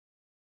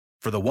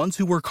For the ones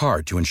who work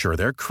hard to ensure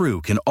their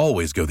crew can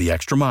always go the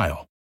extra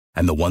mile,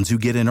 and the ones who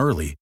get in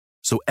early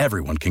so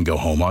everyone can go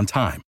home on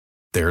time,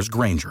 there's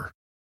Grainger,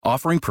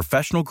 offering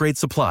professional-grade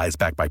supplies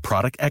backed by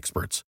product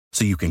experts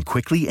so you can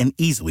quickly and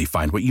easily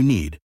find what you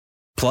need.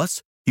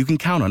 Plus, you can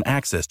count on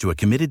access to a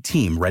committed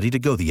team ready to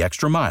go the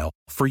extra mile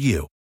for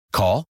you.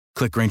 Call,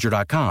 click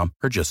Grainger.com,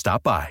 or just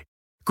stop by.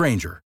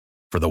 Grainger,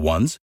 for the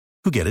ones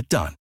who get it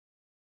done.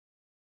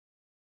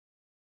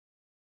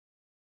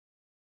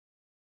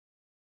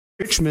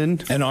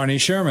 Richmond and Arnie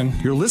Sherman.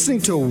 You're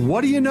listening to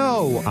What Do You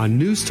Know on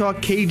News Talk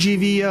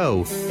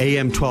KGVO,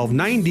 AM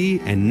 1290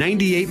 and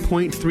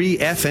 98.3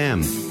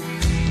 FM.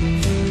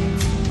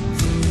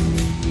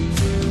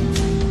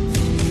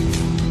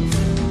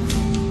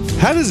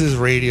 How does this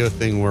radio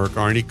thing work,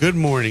 Arnie? Good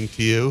morning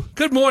to you.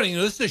 Good morning.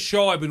 This is a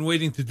show I've been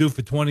waiting to do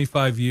for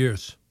 25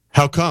 years.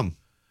 How come?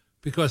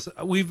 Because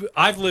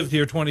I've lived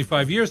here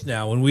 25 years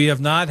now, and we have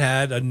not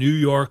had a New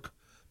York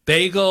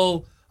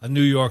bagel, a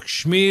New York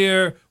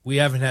schmear. We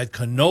haven't had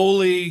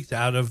cannoli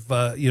out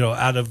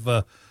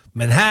of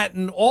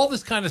Manhattan. All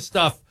this kind of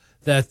stuff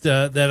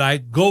that I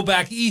go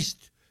back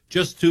east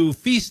just to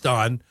feast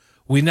on.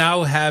 We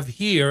now have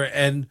here,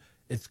 and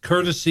it's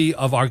courtesy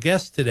of our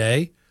guest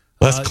today,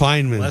 Les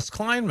Kleinman. Les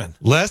Kleinman.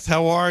 Les,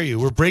 how are you?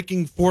 We're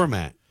breaking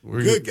format.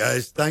 We're good,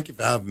 guys. Thank you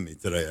for having me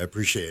today. I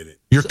appreciate it.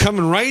 You're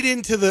coming right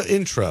into the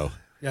intro.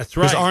 That's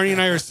right. Because Arnie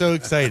and I are so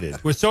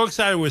excited. We're so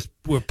excited.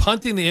 We're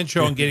punting the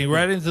intro and getting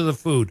right into the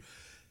food.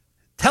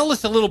 Tell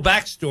us a little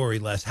backstory,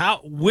 Les.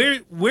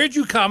 Where'd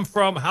you come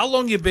from? How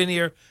long you been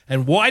here?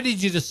 And why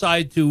did you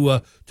decide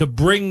to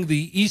bring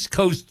the East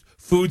Coast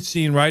food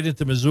scene right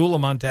into Missoula,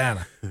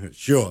 Montana?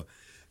 Sure.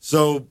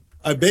 So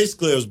I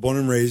was born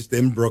and raised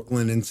in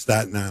Brooklyn and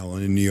Staten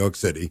Island in New York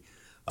City.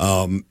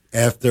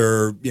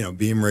 After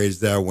being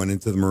raised there, I went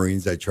into the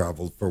Marines. I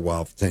traveled for a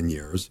while for 10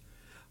 years.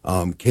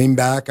 Came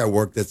back. I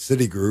worked at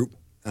Citigroup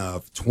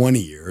for 20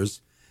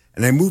 years,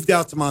 and I moved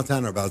out to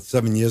Montana about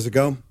 7 years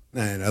ago.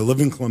 And I live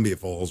in Columbia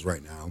Falls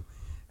right now.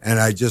 And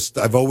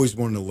I've always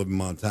wanted to live in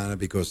Montana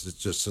because it's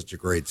just such a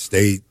great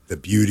state. The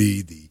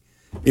beauty,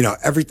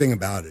 everything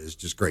about it is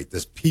just great.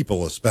 The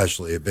people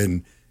especially have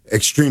been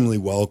extremely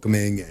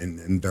welcoming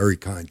and very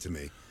kind to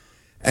me.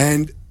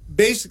 And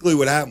basically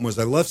what happened was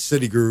I left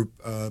Citigroup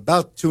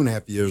about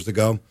 2.5 years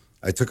ago.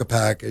 I took a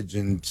package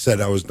and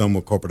said I was done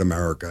with corporate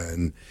America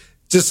and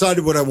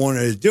decided what I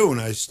wanted to do. And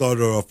I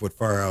started off with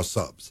Firehouse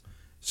Subs.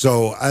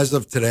 So as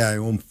of today, I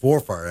own 4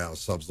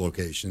 Firehouse Subs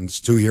locations,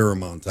 2 here in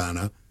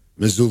Montana,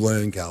 Missoula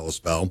and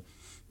Kalispell.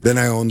 Then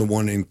I own the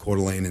one in Coeur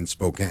d'Alene and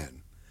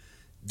Spokane.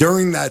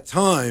 During that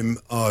time,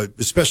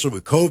 especially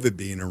with COVID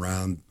being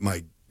around,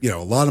 a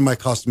lot of my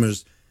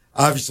customers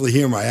obviously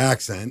hear my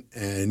accent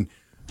and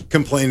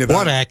complain about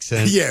what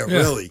accent? Yeah,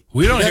 really.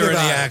 We don't hear any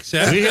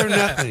accent. We hear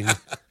nothing.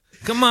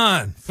 Come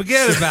on,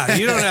 forget about it.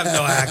 You don't have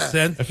no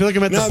accent. I feel like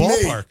I'm at the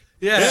ballpark.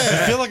 Yeah.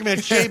 I feel like I'm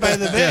at Shea by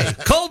the Bay.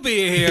 Cold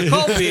beer here.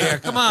 Cold beer.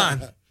 Come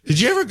on. Did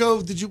you ever go?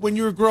 When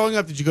you were growing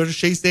up, did you go to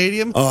Shea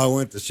Stadium? Oh, I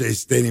went to Shea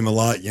Stadium a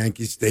lot,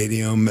 Yankee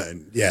Stadium,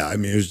 and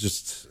it was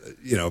just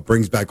it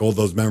brings back all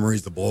those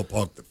memories. The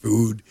ballpark, the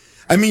food.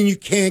 You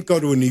can't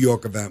go to a New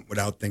York event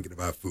without thinking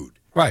about food.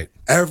 Right.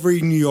 Every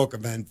New York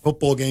event,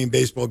 football game,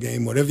 baseball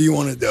game, whatever you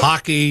want to do.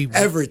 Hockey.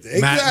 Everything.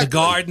 Matt Exactly. in the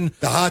Garden.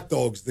 The hot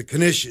dogs, the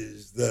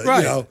knishes,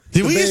 the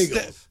Did the we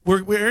bagels.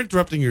 We're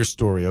interrupting your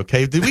story,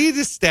 okay? Did we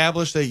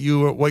establish that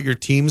what your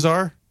teams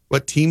are?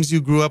 What teams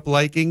you grew up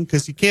liking?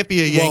 Because you can't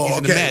be a Yankees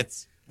and a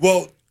Mets.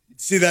 Well,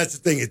 see, that's the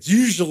thing. It's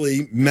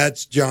usually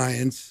Mets,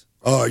 Giants,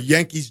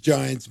 Yankees,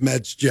 Giants,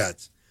 Mets,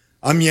 Jets.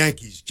 I'm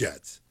Yankees,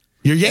 Jets.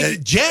 You're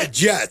Yankees, Jets?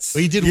 Jets.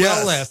 Well, you did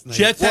well last night.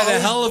 Jets had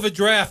a hell of a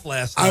draft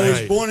last night. I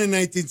was born in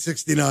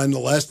 1969, the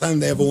last time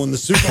they ever won the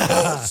Super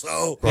Bowl.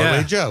 So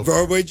Broadway Joe.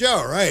 Broadway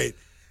Joe, right.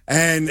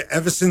 And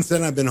ever since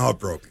then, I've been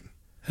heartbroken.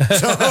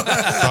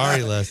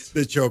 Sorry, Les.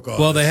 The choke off.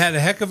 Well, they had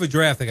a heck of a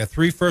draft. They got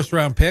 3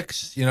 first-round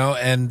picks,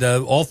 and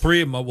all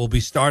 3 of them will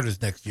be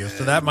starters next year.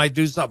 So that might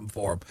do something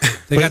for them.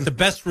 They got the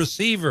best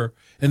receiver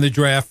in the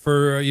draft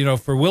for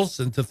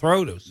Wilson to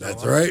throw to. So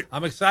that's right.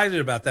 I'm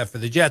excited about that for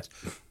the Jets.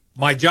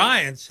 My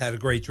Giants had a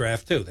great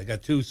draft too. They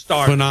got 2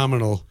 starters.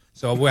 Phenomenal.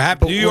 So we're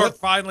happy. New York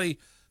finally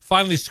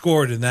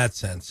scored in that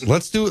sense.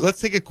 Let's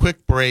take a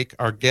quick break.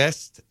 Our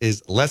guest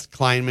is Les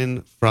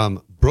Kleinman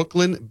from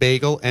Brooklyn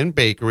Bagel and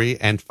Bakery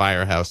and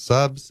Firehouse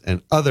Subs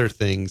and other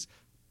things.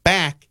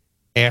 Back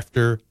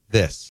after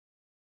this.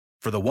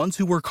 For the ones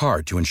who work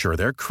hard to ensure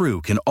their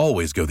crew can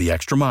always go the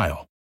extra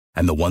mile,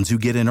 and the ones who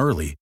get in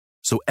early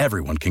so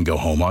everyone can go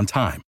home on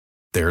time,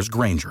 there's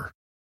Grainger,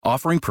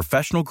 offering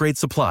professional-grade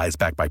supplies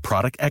backed by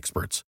product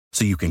experts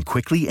so you can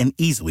quickly and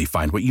easily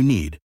find what you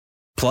need.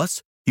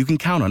 Plus, you can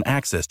count on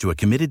access to a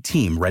committed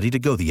team ready to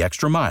go the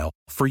extra mile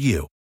for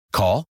you.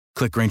 Call,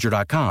 click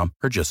Grainger.com,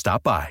 or just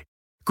stop by.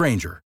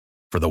 Grainger,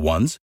 for the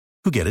ones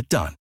who get it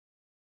done.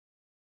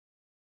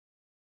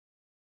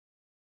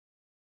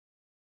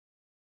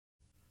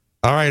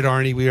 All right,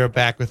 Arnie, we are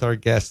back with our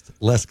guest,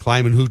 Les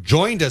Kleinman, who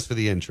joined us for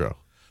the intro.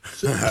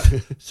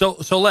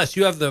 So Les,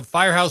 you have the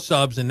Firehouse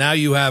Subs, and now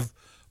you have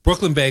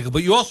Brooklyn Bagel,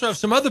 but you also have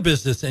some other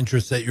business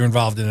interests that you're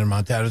involved in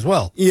Montana as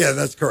well. Yeah,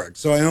 that's correct.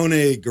 So I own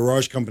a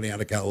garage company out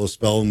of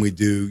Kalispell, and we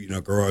do,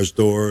 garage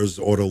doors,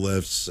 auto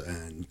lifts,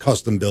 and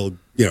custom build,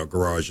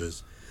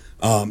 garages.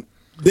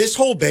 This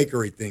whole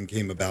bakery thing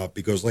came about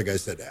because, like I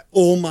said,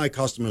 all my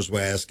customers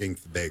were asking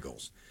for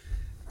bagels.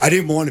 I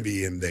didn't want to be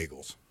eating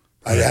bagels.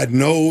 I had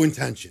no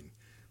intention,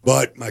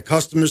 but my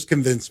customers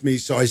convinced me.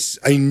 So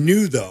I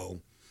knew,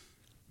 though,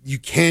 you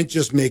can't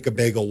just make a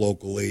bagel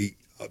locally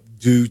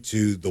due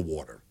to the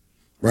water,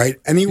 right?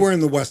 Anywhere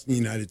in the Western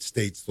United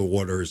States, the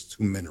water is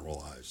too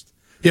mineralized.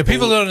 Yeah,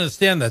 people don't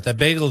understand that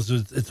bagels,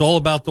 it's all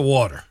about the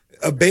water.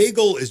 A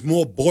bagel is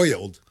more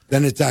boiled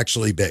than it's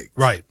actually baked.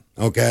 Right.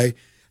 Okay?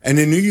 And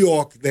in New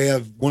York, they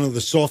have one of the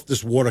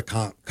softest water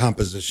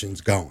compositions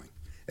going.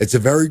 It's a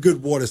very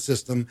good water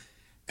system.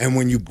 And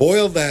when you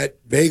boil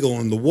that bagel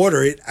in the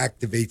water, it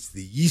activates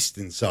the yeast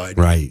inside,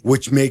 Right.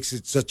 which makes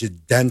it such a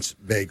dense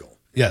bagel.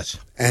 Yes.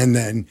 And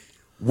then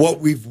what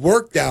we've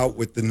worked out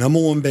with the number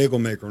one bagel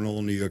maker in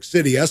all New York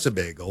City, Essa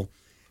Bagel,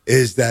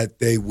 is that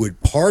they would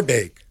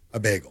par-bake a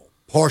bagel,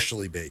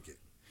 partially bake it,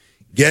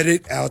 get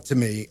it out to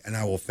me, and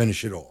I will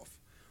finish it off.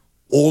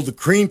 All the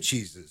cream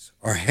cheeses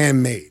are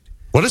handmade.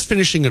 What does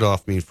finishing it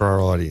off mean for our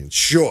audience?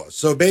 Sure.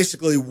 So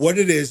basically what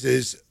it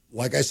is,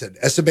 like I said,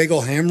 Essa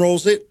Bagel hand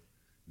rolls it,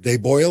 they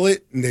boil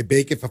it, and they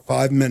bake it for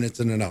 5 minutes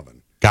in an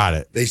oven. Got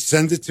it. They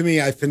send it to me.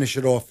 I finish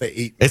it off for 8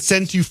 minutes. It's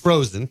sent to you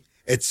frozen.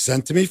 It's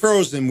sent to me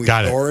frozen. We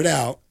thaw it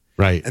out.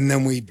 Right. And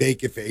then we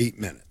bake it for 8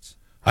 minutes.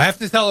 I have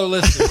to tell our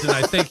listeners, and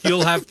I think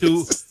you'll have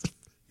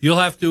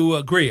to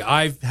agree.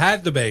 I've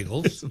had the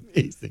bagels. It's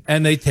amazing.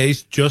 And they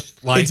taste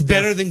just like It's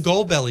better than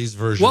Goldbelly's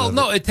version. Well, of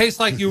no, it. it tastes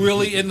like you're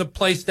really in the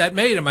place that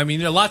made them. I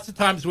mean, lots of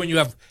times when you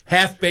have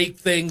half-baked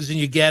things and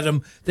you get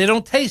them, they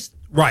don't taste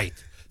right.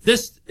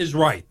 This is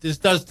right. This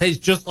does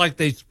taste just like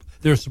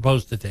they're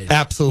supposed to taste.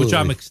 Absolutely. Which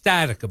I'm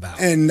ecstatic about.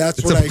 And that's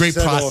It's what a I great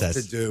set process.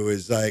 off to do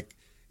is like,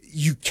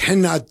 you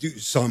cannot do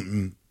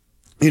something,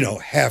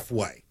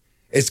 halfway.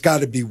 It's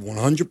got to be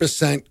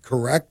 100%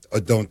 correct or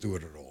don't do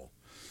it at all.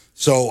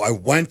 So I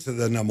went to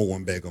the number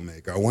one bagel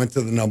maker. I went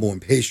to the number one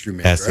pastry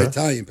maker, Essa?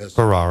 Italian pastry.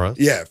 Ferrara.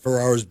 Yeah,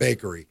 Ferrara's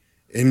Bakery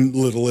in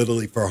Little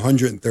Italy for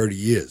 130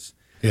 years.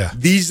 Yeah.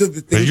 These are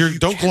the things you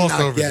Don't gloss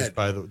cannot over this, get.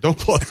 by the way. Don't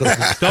gloss over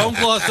this. Don't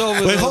gloss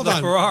over Wait, the hold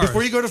on. Ferraris.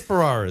 Before you go to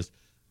Ferraris,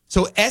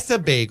 so Essa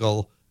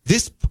Bagel,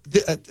 this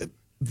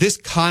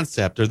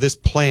concept or this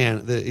plan,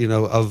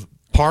 of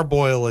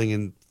parboiling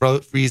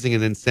and freezing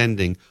and then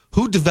sending,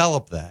 who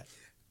developed that?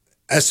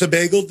 Essa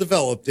Bagel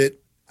developed it.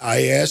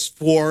 I asked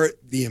for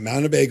the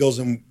amount of bagels,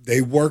 and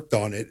they worked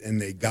on it, and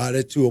they got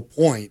it to a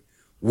point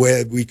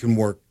where we can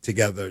work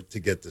together to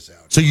get this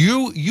out. So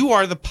you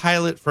are the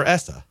pilot for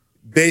Essa.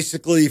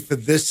 Basically, for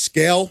this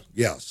scale,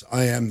 yes,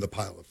 I am the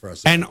pilot for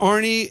Essa. And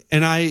Arnie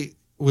and I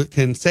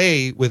can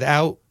say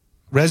without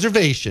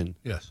reservation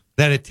Yes.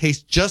 that it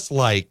tastes just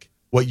like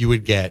what you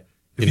would get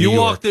in If you New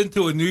York. walked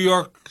into a New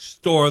York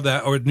store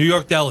or a New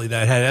York deli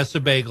that had Essa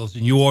bagels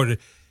and you ordered,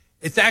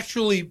 it's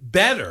actually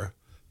better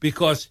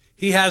because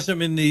he has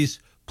them in these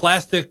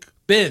plastic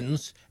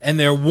bins and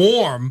they're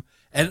warm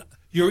and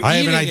you're I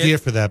have eating an idea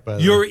it. for that, by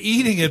the You're way.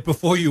 eating it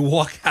before you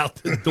walk out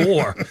the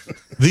door.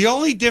 The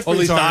only Or at difference,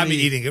 least I'm Arnie,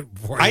 eating it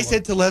before I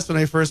said to Les when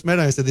I first met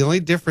him, I said, the only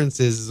difference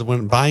is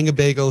when buying a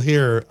bagel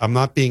here, I'm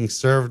not being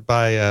served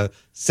by a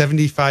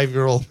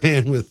 75-year-old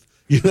man with,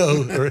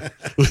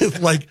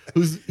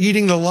 who's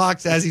eating the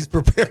lox as he's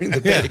preparing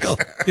the bagel.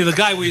 Yeah, the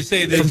guy where you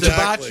say there's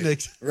Exactly.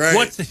 Tabachniks. Right.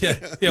 what's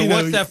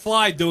what's that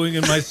fly doing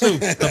in my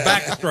soup? The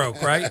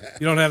backstroke, right?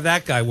 You don't have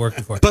that guy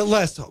working for you. But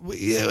Les,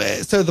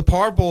 so the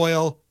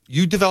parboil,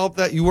 you developed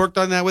that, you worked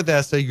on that with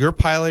Essa, you're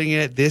piloting it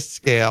at this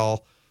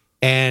scale,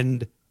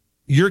 and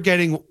you're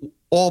getting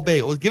all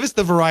bagels. Give us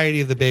the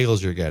variety of the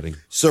bagels you're getting.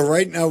 So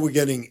right now we're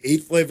getting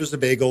 8 flavors of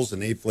bagels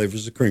and 8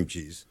 flavors of cream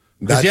cheese.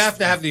 Because you have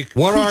to have the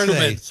What are they?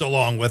 accoutrements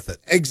along with it.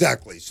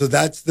 Exactly. So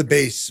that's the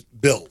base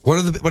build. What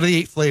are the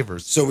 8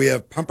 flavors? So we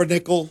have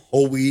pumpernickel,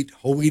 whole wheat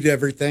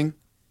everything,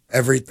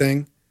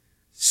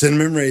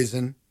 cinnamon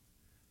raisin,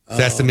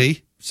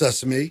 Sesame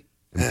sesame,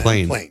 and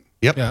plain.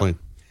 Yep, Yeah. plain.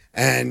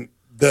 And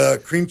the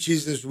cream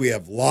cheeses, we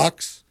have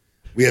lox,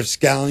 we have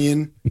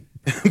scallion,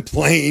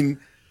 plain,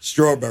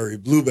 strawberry,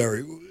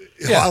 blueberry,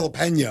 Yeah.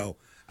 jalapeno.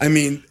 I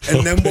mean,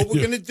 and then what we're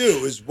going to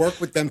do is work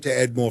with them to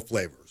add more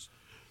flavors.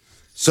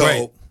 So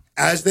Right.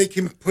 as they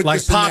can put Like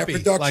this in poppy,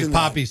 their production like line,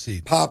 poppy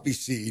seed. poppy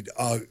seed,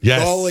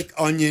 Yes. garlic,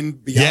 onion,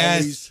 bialys.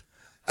 Yes.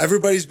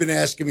 Everybody's been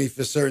asking me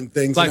for certain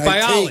things. Like and I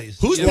take-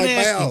 bialys. Who's Yeah. been Like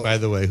asking, bialys. by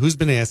the way? Who's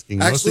been asking?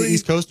 Most of Actually, the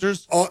East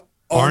Coasters? Arnie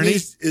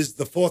Arnie? is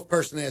the 4th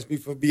person to ask me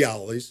for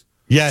bialys.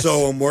 Yes.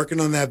 So I'm working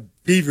on that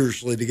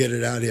feverishly to get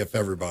it out here for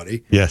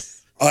everybody. Yes.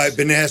 I've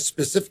been asked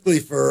specifically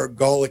for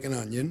garlic and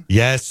onion.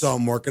 Yes. So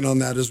I'm working on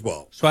that as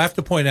well. So I have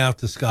to point out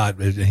to Scott,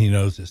 and he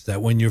knows this,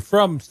 that when you're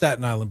from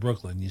Staten Island,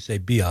 Brooklyn, you say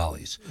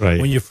Bialys. Right.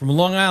 When you're from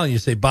Long Island, you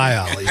say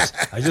Bialys.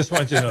 I just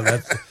want you to know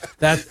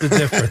that's the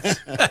difference.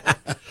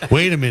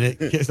 Wait a minute.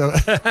 So,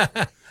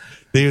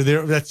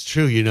 that's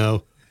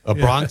true, A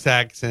Bronx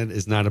accent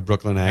is not a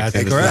Brooklyn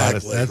accent. That's It's not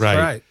correct. a- That's right.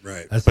 right.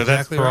 Right. That's But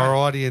that's exactly for right. our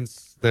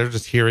audience. they're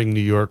just hearing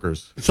New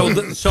Yorkers. So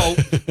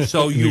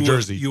New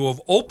Jersey. you have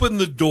opened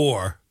the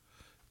door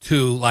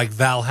to like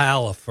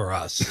Valhalla for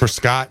us. For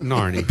Scott and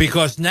Arnie.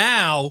 Because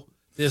now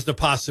there's the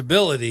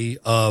possibility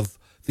of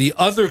the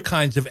other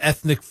kinds of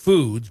ethnic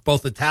foods,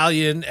 both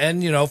Italian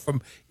and,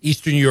 from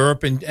Eastern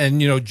Europe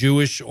and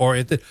Jewish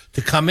oriented,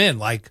 to come in.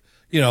 Like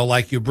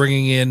you're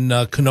bringing in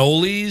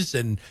cannolis,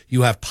 and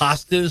you have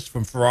pastas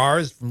from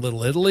Ferraris, from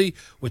Little Italy.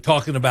 We're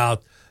talking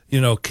about,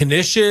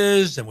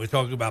 knishes, and we're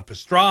talking about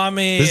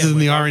pastrami. This is in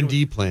the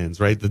R&D plans,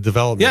 right? The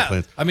development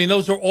plans. I mean,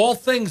 those are all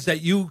things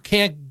that you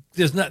can't,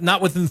 there's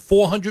not within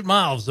 400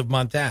 miles of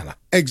Montana.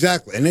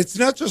 Exactly. And it's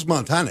not just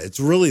Montana. It's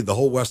really the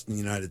whole Western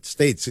United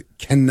States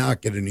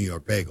cannot get a New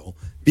York bagel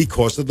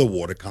because of the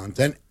water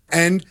content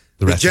and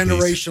the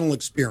generational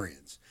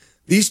experience.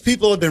 These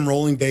people have been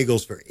rolling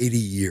bagels for 80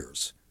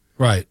 years.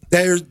 Right.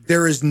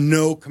 There is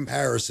no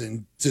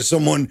comparison to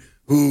someone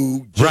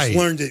who just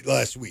learned it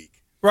last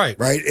week. Right.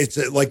 Right? It's,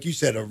 like you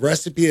said, a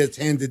recipe that's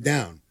handed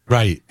down.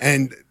 Right.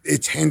 And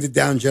it's handed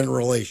down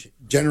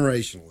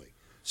generationally.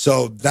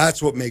 So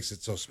that's what makes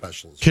it so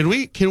special.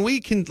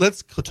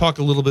 Let's talk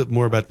a little bit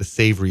more about the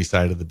savory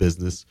side of the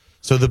business.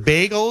 So the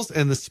bagels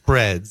and the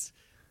spreads.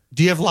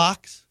 Do you have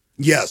lox?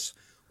 Yes.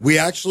 We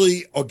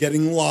actually are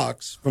getting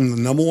lox from the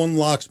number one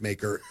lox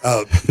maker,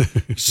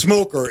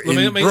 smoker in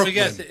Brooklyn. Let me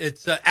guess.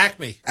 It's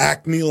Acme.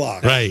 Acme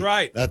Lox.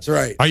 Right. That's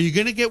right. Are you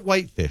going to get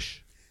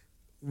whitefish?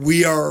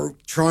 We are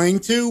trying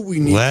to. We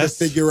need to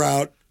figure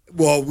out.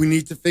 Well, we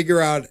need to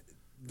figure out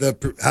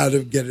how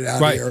to get it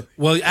out here.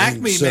 Well,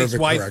 Acme makes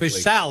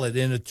whitefish salad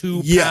in a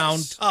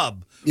 2-pound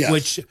tub,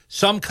 which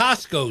some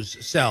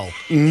Costco's sell.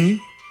 Mm-hmm.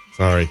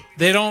 Sorry.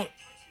 They don't.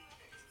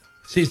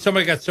 See,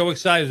 somebody got so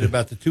excited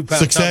about the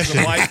 2-pound tubs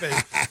of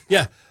whitefish.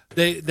 Yeah,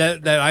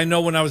 that I know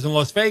when I was in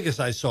Las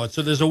Vegas, I saw it.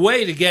 So there's a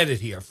way to get it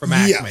here from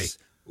Acme. Yes.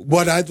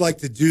 What I'd like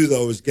to do,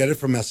 though, is get it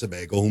from Essa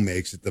Bagel, who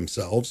makes it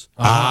themselves.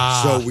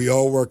 So we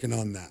are working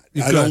on that.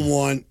 I don't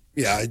want,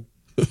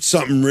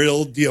 something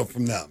real deal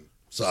from them.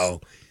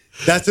 So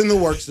that's in the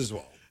works as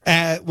well.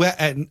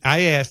 And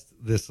I asked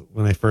this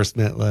when I first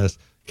met Les.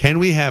 Can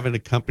we have an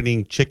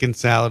accompanying chicken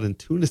salad and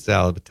tuna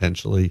salad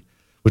potentially,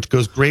 which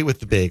goes great with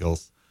the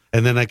bagels?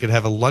 And then I could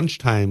have a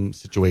lunchtime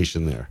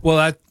situation there.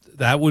 Well,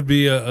 that would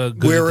be a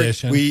good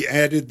addition. We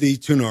added the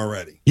tuna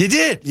already. You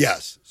did?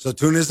 Yes. So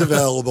tuna is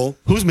available.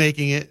 Who's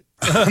making it?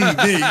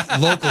 Me.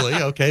 Locally.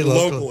 Okay,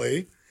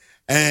 locally.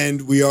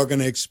 And we are going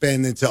to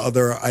expand into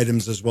other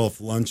items as well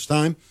for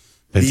lunchtime.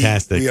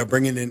 Fantastic. We are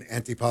bringing in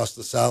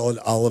antipasta salad,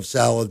 olive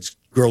salads,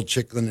 grilled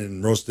chicken,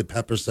 and roasted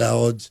pepper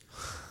salads.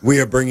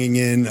 We are bringing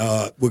in,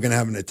 we're going to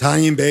have an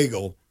Italian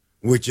bagel,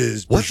 which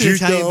is What's prosciutto. An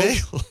Italian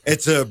bagel?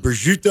 It's a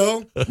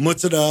prosciutto,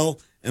 mozzarella,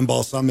 and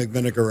balsamic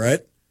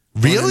vinaigrette.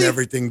 Really? On an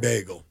everything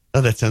bagel.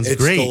 Oh, that sounds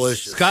great. It's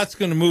delicious. Scott's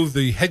going to move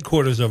the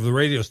headquarters of the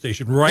radio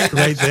station right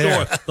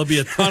there. There'll be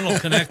a tunnel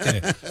connecting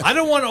it. I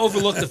don't want to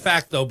overlook the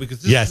fact, though,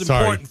 because this is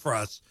important for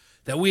us,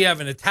 that we have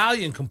an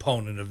Italian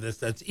component of this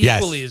that's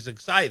equally as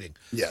exciting.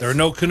 Yes. There are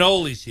no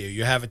cannolis here.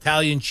 You have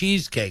Italian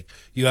cheesecake.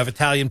 You have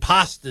Italian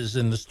pastas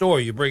in the store.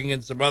 You're bringing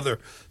in some other.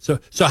 So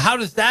how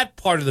does that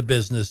part of the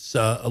business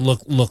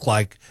look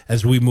like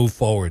as we move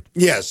forward?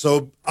 Yeah,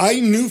 so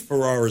I knew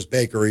Ferrara's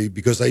Bakery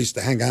because I used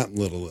to hang out in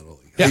Little Italy.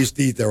 Yeah. I used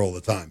to eat there all the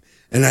time,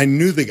 and I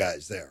knew the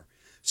guys there.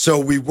 So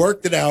we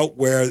worked it out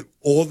where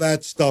all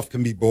that stuff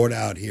can be brought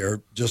out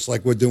here, just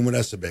like we're doing with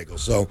Essa Bagel.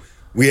 So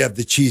we have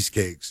the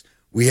cheesecakes.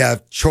 We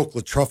have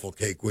chocolate truffle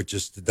cake, which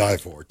is to die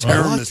for.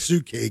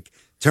 Tiramisu cake,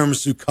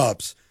 tiramisu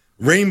cups,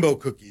 rainbow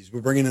cookies. We're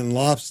bringing in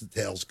lobster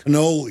tails,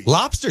 cannoli.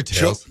 Lobster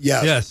tails?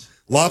 Yes.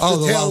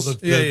 Lobster tails.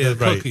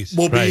 Cookies.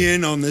 Will be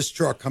in on this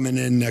truck coming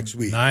in next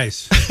week.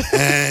 Nice.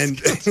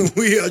 And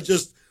we are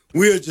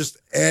just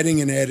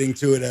adding and adding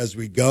to it as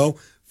we go.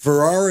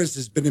 Ferrara's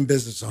has been in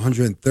business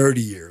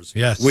 130 years.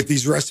 Yes. With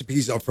these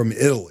recipes are from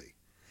Italy.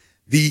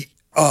 The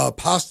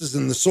pastas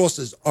and the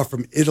sauces are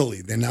from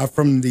Italy. They're not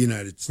from the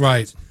United States.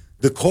 Right.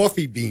 The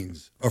coffee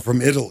beans are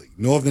from Italy,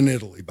 northern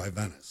Italy, by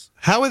Venice.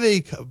 How are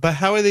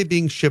they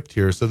being shipped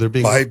here? So they're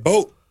being by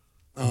boat.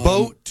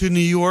 Boat to New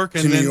York,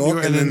 and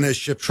then they're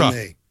shipped to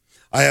me.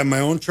 I have my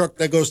own truck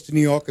that goes to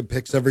New York and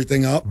picks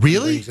everything up.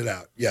 Really? And brings it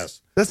out.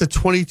 Yes. That's a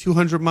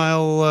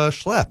 2,200-mile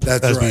schlep,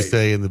 as we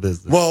say in the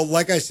business. Well,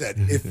 like I said,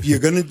 if you're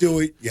going to do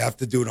it, you have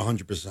to do it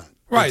 100%.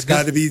 Right. It's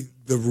got to be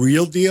the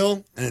real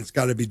deal, and it's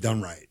got to be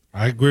done right.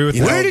 I agree with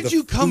that. Where did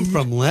you come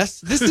from, Les?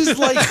 This is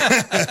like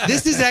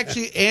this is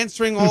actually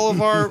answering all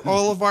of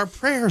our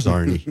prayers,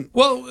 Arnie.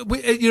 Well,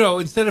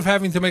 instead of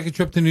having to make a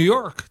trip to New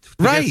York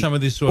to get some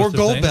of these sorts of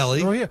things,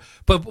 Goldbelly.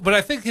 But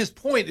I think his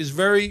point is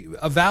very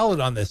valid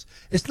on this.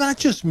 It's not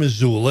just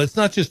Missoula. It's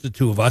not just the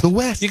two of us. The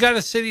West. You got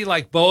a city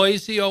like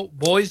Boise,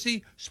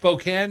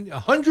 Spokane,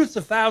 hundreds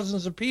of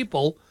thousands of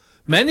people.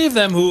 Many of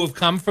them who have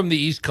come from the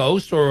East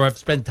Coast or have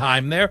spent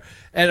time there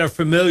and are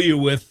familiar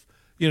with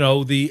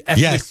the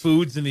ethnic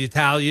foods in the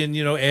Italian,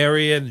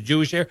 area and the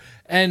Jewish area.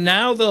 And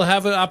now they'll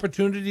have an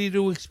opportunity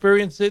to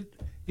experience it,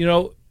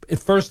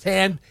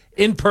 firsthand,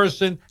 in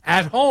person,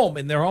 at home,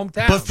 in their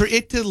hometown. But for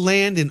it to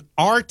land in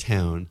our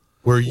town,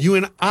 where you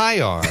and I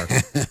are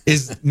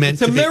is meant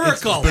It's a to be.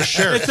 miracle. It's for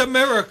sure. It's a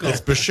miracle. It's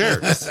for sure.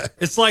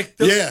 It's like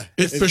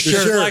it's for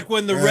sure. It's like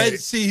when the Red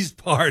Seas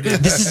parted.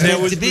 This is there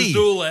meant was to be.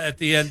 Missoula at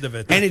the end of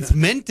it. And it's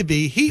meant to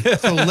be.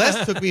 So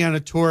Les took me on a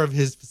tour of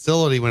his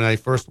facility when I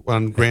first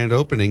on grand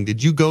opening.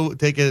 Did you go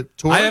take a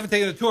tour? I haven't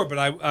taken a tour, but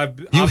I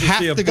You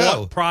obviously have to bought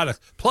go. products.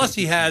 Plus,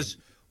 he has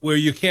where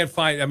you can't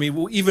find. I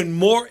mean, even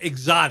more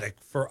exotic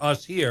for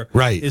us here,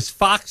 Right. is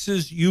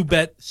Fox's You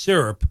Bet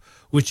syrup,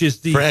 which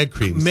is the For egg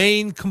creams.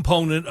 main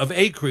component of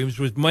egg creams,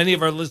 which many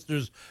of our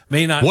listeners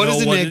may not What know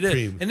is an what egg it is.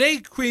 cream? An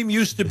egg cream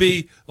used to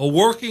be a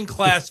working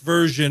class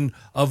version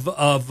of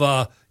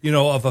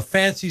a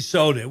fancy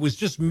soda. It was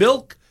just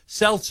milk,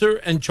 seltzer,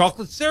 and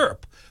chocolate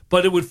syrup,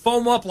 but it would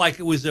foam up like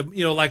it was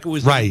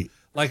Right.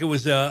 like it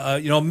was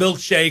a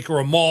milkshake or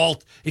a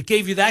malt. It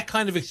gave you that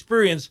kind of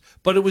experience,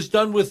 but it was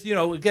done with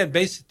again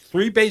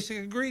three basic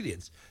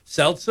ingredients: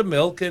 seltzer,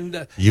 milk,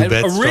 and You and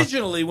bet.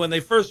 originally when they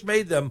first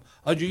made them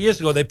 100 years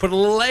ago, they put a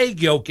little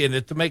egg yolk in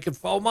it to make it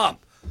foam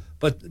up.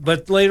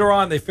 But later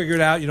on, they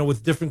figured out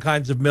with different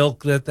kinds of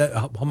milk that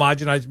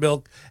homogenized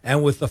milk,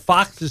 and with the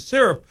Fox's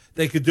syrup,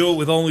 they could do it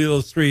with only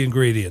those three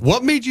ingredients.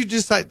 What made you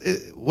decide?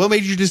 What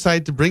made you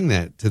decide to bring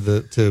that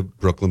to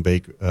Brooklyn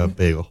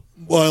Bagel?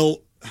 Well,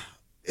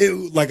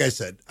 like I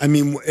said, I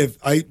mean,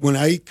 when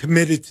I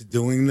committed to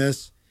doing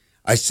this,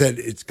 I said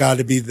it's got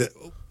to be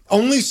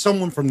only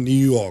someone from New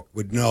York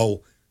would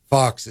know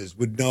Fox's,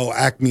 would know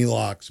Acme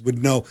Locks,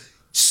 would know.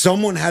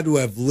 Someone had to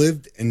have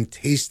lived and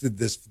tasted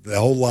this their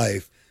whole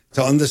life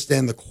to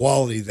understand the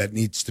quality that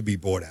needs to be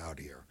bought out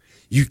here.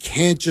 You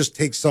can't just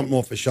take something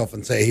off a shelf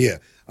and say, "Here,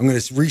 I'm going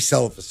to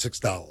resell it for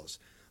 $6."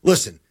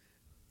 Listen,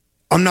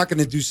 I'm not going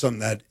to do something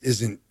that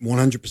isn't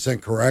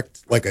 100%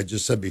 correct, like I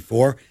just said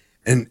before.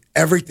 And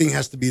everything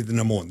has to be the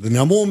number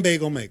one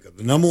bagel maker,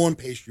 the number one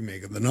pastry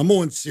maker, the number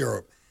one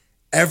syrup.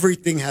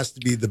 Everything has to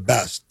be the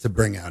best to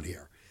bring out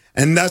here.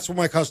 And that's what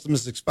my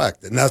customers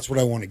expect. And that's what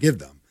I want to give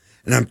them.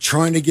 And I'm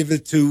trying to give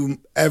it to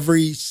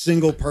every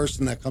single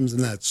person that comes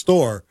in that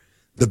store,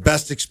 the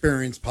best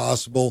experience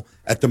possible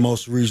at the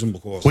most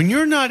reasonable cost. When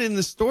you're not in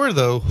the store,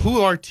 though,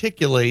 who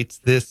articulates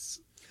this?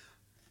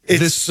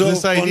 It's so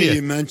this funny idea?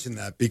 you mention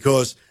that,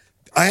 because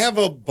I have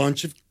a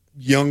bunch of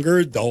younger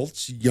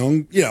adults,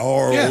 or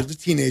older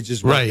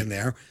teenagers working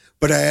there,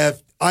 but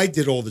I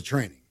did all the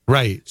training.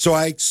 Right. So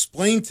I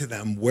explained to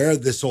them where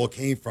this all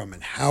came from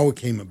and how it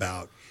came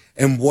about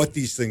and what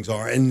these things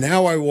are. And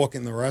now I walk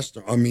in the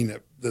restaurant,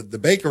 the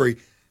bakery,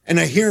 and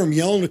I hear them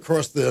yelling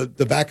across the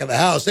back of the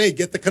house, "Hey,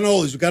 get the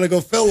cannolis. We got to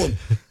go fill them."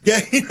 Go So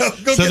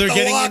get they're the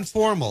getting locks.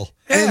 informal.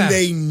 And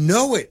they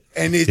know it.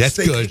 And That's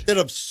they good. picked it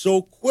up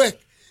so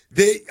quick.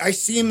 I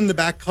see them in the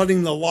back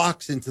cutting the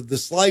locks into the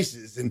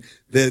slices, and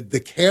the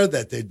care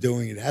that they're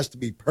doing. It has to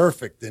be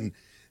perfect, and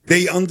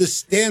they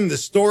understand the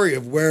story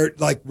of where,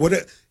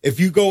 if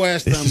you go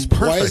ask This them, is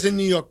perfect. why is a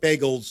New York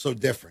bagel so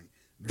different?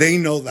 They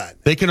know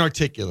that. They can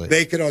articulate.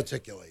 They can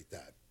articulate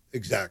that.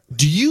 Exactly.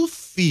 Do you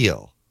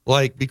feel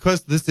like,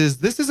 because this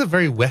is a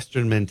very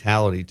Western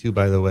mentality too,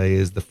 by the way,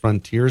 is the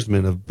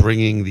frontiersman of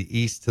bringing the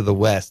East to the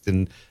West,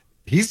 and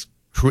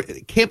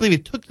can't believe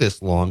it took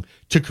this long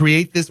to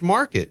create this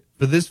market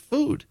for this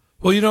food.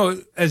 Well,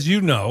 as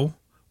you know,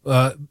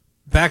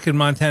 back in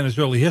Montana's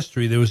early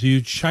history, there was a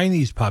huge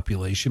Chinese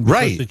population because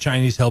Right. the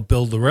Chinese helped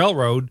build the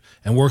railroad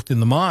and worked in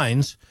the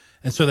mines,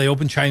 and so they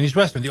opened Chinese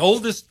restaurant. The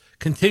oldest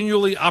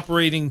continually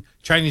operating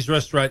Chinese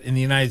restaurant in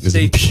the United Is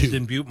in States Butte. is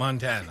in Butte,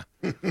 Montana.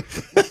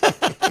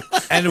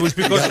 And it was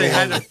because they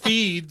had to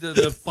feed the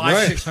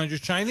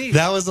 500-600 Chinese.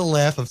 That was a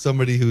laugh of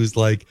somebody who's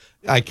like,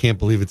 I can't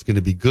believe it's going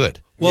to be good.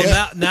 Well,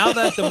 Yeah. now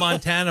that the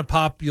Montana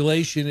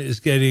population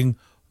is getting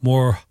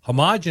more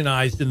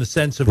homogenized in the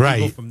sense of people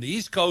Right. from the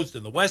East Coast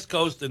and the West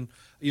Coast, and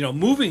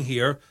moving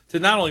here to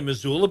not only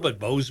Missoula but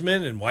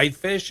Bozeman and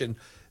Whitefish, and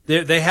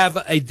they have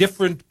a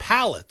different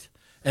palate,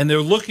 and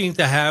they're looking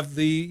to have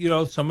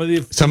some of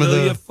the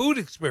familiar food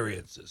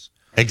experiences.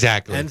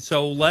 Exactly. And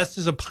so Les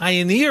is a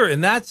pioneer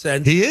in that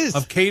sense. He is.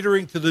 Of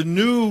catering to the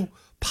new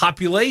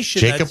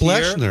population Jacob that's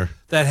here Leshner.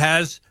 that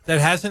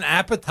has an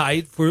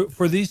appetite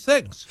for these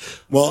things.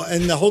 Well,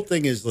 and the whole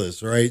thing is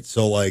this, right?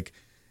 So,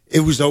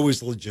 it was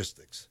always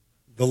logistics.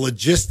 The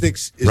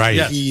logistics is Right.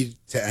 the key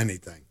to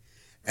anything.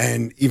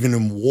 And even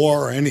in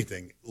war or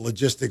anything,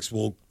 logistics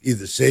will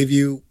either save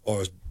you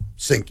or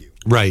sink you.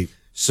 Right.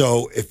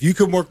 So if you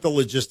can work the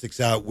logistics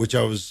out, which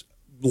I was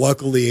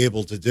luckily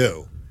able to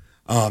do,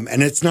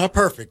 and it's not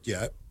perfect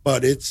yet,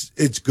 but it's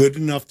good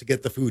enough to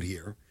get the food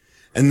here.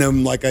 And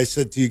then, like I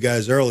said to you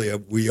guys earlier,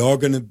 we are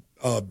going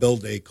to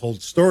build a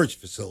cold storage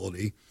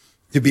facility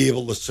to be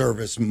able to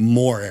service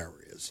more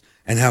areas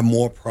and have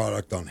more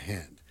product on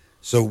hand.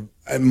 So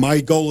my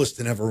goal is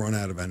to never run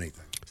out of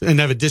anything. And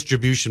have a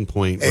distribution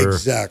point. Where,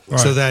 Exactly.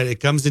 So that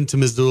it comes into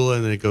Missoula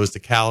and then it goes to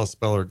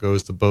Kalispell or it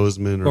goes to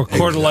Bozeman Or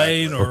Coeur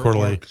d'Alene, Or Coeur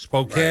d'Alene. or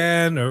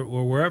Spokane, or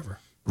wherever.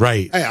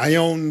 Right. Hey, I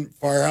own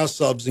Firehouse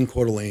Subs in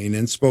Coeur d'Alene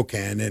and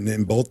Spokane, and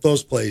in both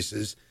those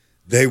places,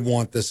 they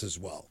want this as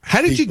well.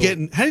 How did you get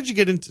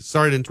into?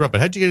 Sorry to interrupt,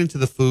 but how did you get into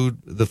the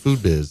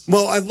food biz?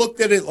 Well, I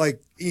looked at it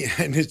like,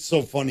 and it's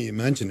so funny you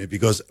mention it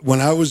because when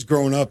I was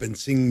growing up and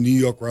seeing New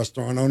York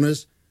restaurant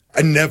owners,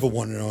 I never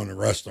wanted to own a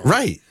restaurant.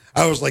 Right.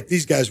 I was like,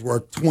 these guys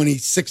work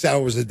 26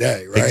 hours a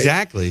day, right?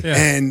 Exactly.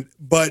 Yeah.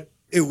 But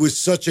it was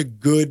such a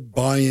good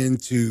buy-in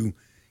to,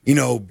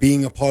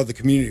 being a part of the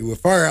community.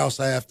 With Firehouse,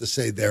 I have to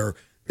say their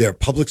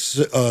public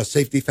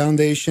safety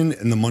foundation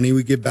and the money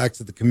we give back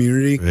to the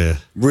community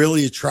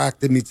really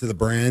attracted me to the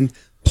brand.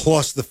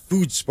 Plus, the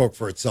food spoke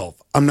for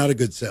itself. I'm not a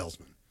good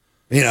salesman.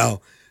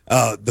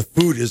 The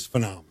food is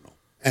phenomenal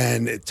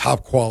and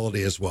top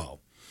quality as well.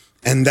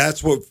 And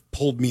that's what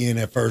pulled me in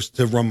at first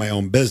to run my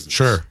own business.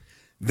 Sure.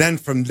 Then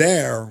from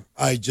there,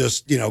 I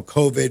just,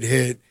 COVID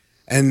hit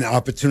and the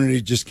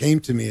opportunity just came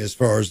to me as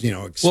far as,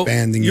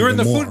 expanding. You're in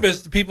the more. food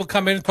business. People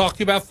come in and talk to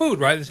you about food,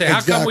 right? They say,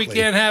 how come we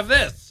can't have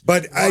this?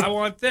 But I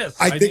want this.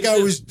 I think I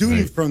was doomed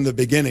Right. from the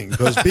beginning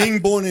because being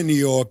born in New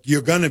York,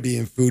 you're going to be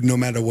in food no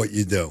matter what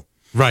you do.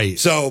 Right.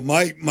 So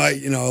my,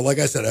 like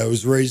I said, I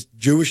was raised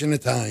Jewish and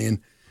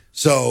Italian.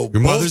 So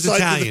Your mother's both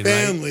sides Italian, of the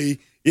family,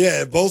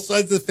 both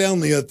sides of the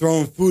family are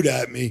throwing food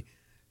at me.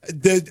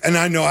 And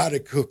I know how to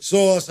cook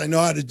sauce. I know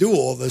how to do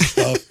all this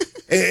stuff.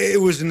 It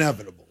was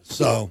inevitable.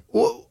 So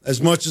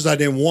as much as I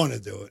didn't want to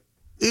do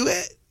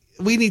it.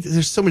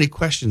 There's so many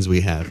questions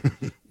we have.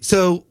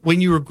 So when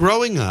you were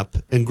growing up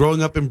in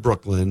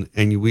Brooklyn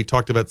and we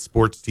talked about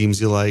sports teams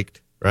you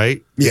liked,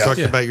 right? You Yeah. talked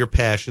about your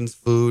passions,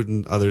 food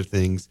and other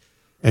things,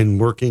 and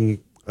working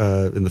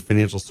in the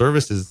financial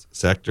services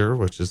sector,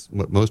 which is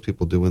what most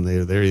people do when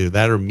they're there, either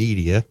that or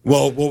media.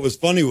 Well, what was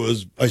funny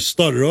was I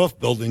started off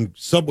building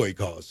subway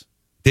cars.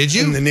 Did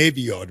you? In the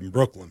Navy Yard in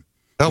Brooklyn.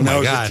 Oh, when my I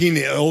was God.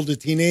 a older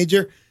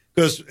teenager.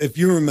 Because if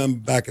you remember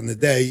back in the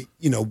day,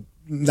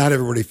 not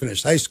everybody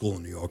finished high school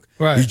in New York.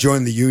 Right. You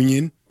joined the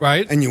union.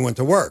 Right. And you went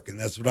to work. And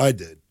that's what I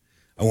did.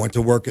 I went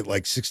to work at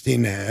like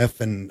 16 and a half,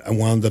 and I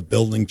wound up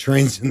building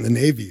trains in the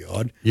Navy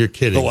Yard. You're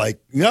kidding. For like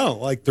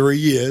 3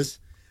 years.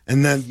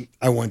 And then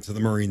I went to the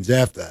Marines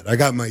after that. I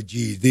got my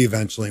GED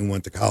eventually and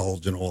went to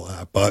college and all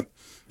that. But,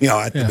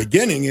 at the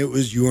beginning, it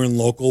was you were in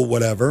local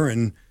whatever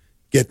and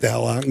get the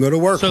hell out and go to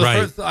work. So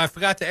Right. I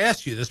forgot to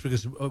ask you this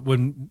because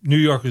when New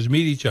Yorkers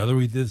meet each other,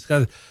 we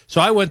discussed.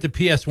 So I went to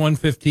PS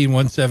 115,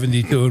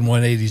 172, and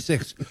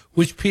 186.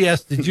 Which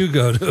PS did you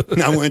go to?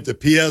 I went to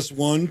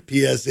PS1,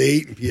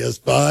 PS8, and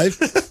PS5,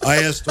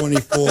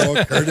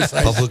 IS24, Curtis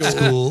High Public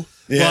school.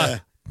 Yeah.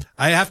 But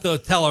I have to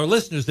tell our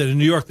listeners that in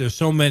New York, there's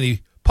so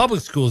many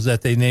public schools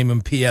that they name them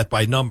PS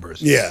by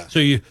numbers. Yeah. So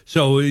you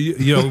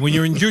know when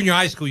you're in junior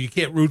high school, you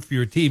can't root for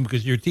your team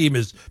because your team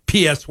is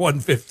PS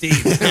 115.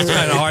 It's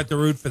kind of hard to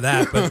root for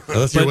that. But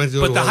Unless you went to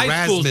the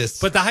high schools, Erasmus.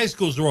 but the high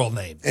schools are all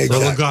named.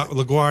 Exactly.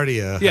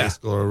 LaGuardia Yeah. High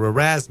School or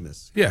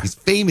Erasmus. Yeah. These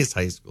famous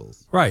high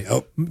schools. Right.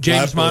 Yep.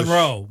 James Flatbush.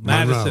 Monroe,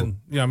 Madison.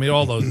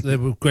 All those. They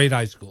were great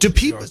high schools. Do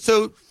people?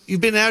 So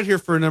you've been out here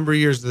for a number of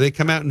years. Do they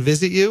come out and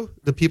visit you?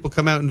 Do people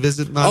come out and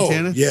visit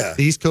Montana? Oh, yeah.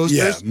 The East Coasters?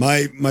 Yeah,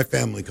 my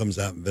family comes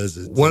out and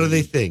visits. What do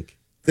they think?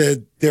 They're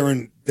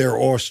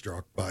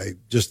awestruck by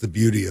just the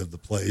beauty of the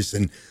place,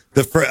 and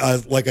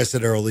like I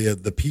said earlier,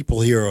 the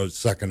people here are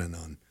second to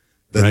none.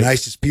 The Right.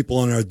 nicest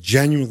people and are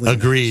genuinely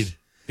Agreed. nice.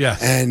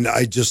 Yes. And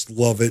I just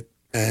love it.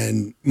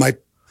 And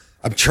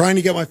I'm trying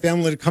to get my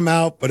family to come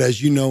out, but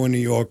as you know, in New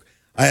York,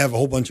 I have a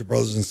whole bunch of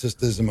brothers and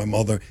sisters and my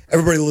mother.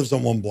 Everybody lives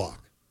on one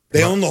block.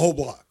 They own the whole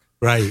block.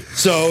 Right.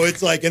 So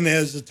it's like, and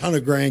there's a ton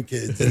of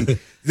grandkids, and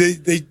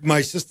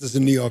my sister's a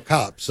New York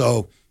cop,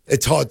 so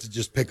it's hard to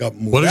just pick up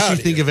and move What does out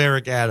she think here. of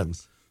Eric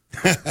Adams?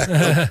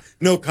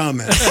 No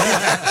comment.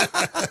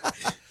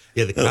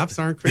 Yeah, the cops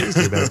aren't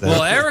crazy about that.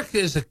 Well, Eric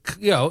is a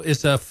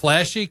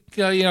flashy,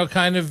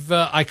 kind of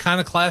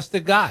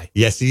iconoclastic guy.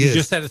 Yes, he is.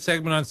 Just had a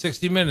segment on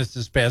 60 Minutes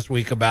this past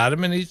week about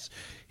him, and he's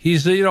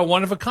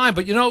one of a kind.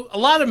 But a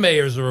lot of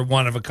mayors are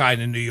one of a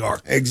kind in New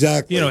York.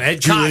 Exactly.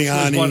 Ed Koch was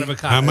Giuliani. one of a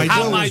kind.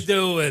 How am I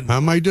doing? How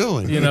am I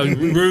doing?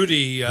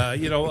 Rudy. A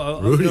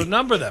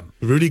number of them.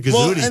 Rudy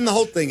Well, Gazzuti. and the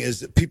whole thing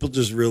is that people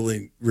just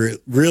really,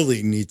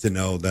 really need to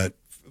know that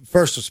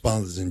first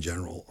responders in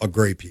general are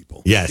great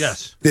people. Yes.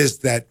 Yes. There's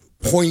that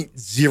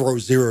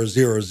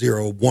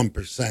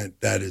 0.00001%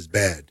 that is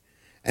bad.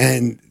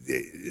 And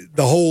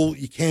the whole,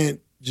 you can't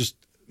just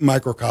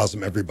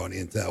microcosm everybody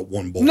into that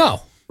one bowl.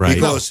 No. Right.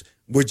 Because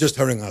we're just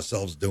hurting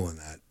ourselves doing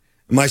that.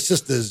 My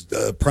sister's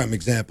a prime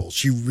example.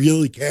 She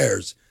really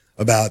cares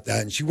about that.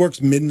 And she works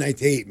midnight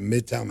to 8 in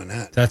Midtown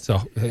Manhattan.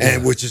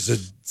 And which is a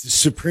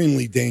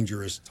supremely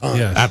dangerous time.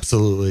 Yeah.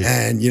 Absolutely.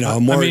 And,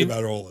 I'm worried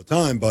about her all the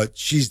time, but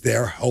she's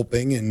there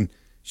helping and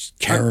she's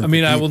caring for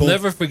I will people.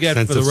 never forget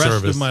Sense for the of rest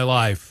service. of my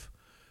life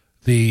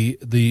the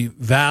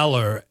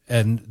valor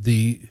and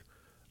the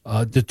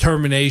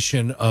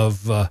determination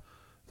of the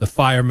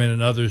firemen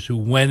and others who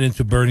went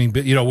into went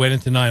into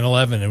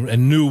 9/11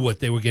 and knew what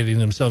they were getting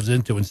themselves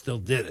into and still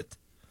did it.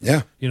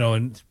 Yeah.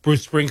 And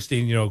Bruce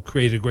Springsteen,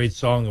 created a great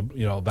song,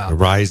 about The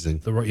Rising.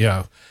 Where Were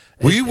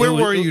you? Where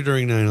were you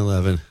during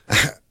 9/11?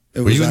 It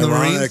Were was you in the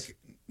ironic. Marines?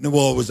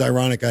 Well, it was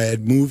ironic. I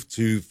had moved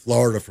to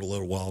Florida for a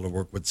little while to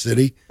work with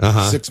City.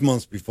 6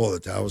 months before the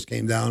towers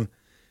came down,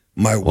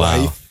 my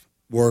wife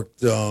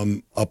worked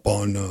up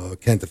on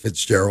Kenta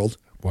Fitzgerald.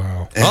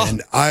 Wow.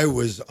 And I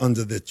was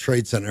under the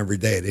Trade Center every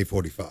day at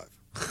 8:45.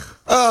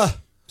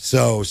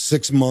 So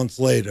 6 months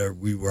later,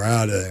 we were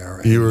out of there.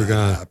 And You were that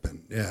gone.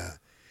 happened. Yeah.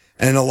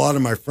 And a lot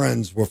of my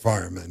friends were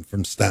firemen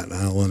from Staten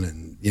Island,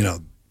 and Pete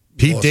lost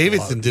a lot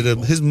Davidson of did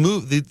people. his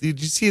move. Did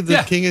you see the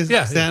Yeah, King of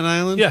yeah, Staten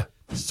Island? yeah.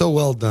 So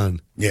well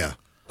done. Yeah.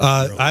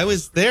 I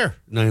was there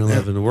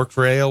 9/11 to work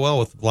for AOL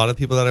with a lot of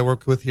people that I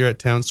work with here at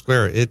Town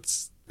Square.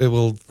 It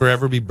will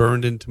forever be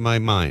burned into my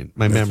mind,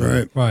 my That's memory.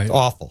 right. Right. It's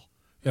awful.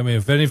 I mean,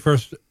 if any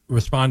first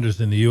responders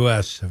in the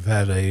U.S. have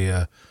had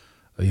a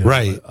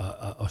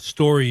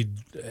storied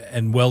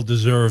and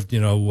well-deserved,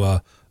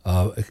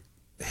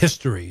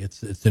 history, it's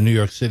the New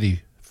York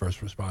City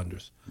first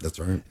responders. That's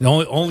right. And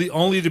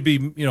only to be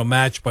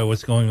matched by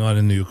what's going on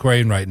in the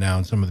Ukraine right now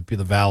and some of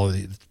the valor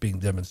that's being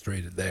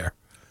demonstrated there.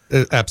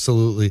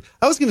 Absolutely.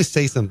 I was going to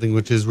say something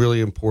which is really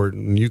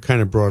important, and you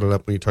kind of brought it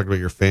up when you talked about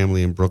your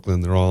family in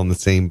Brooklyn. They're all in the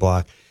same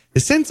block.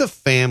 The sense of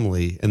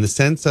family and the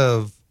sense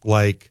of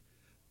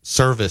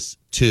service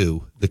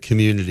to the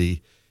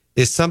community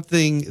is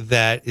something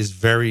that is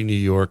very New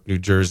York, New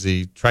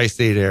Jersey,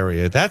 tri-state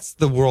area. That's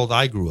the world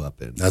I grew up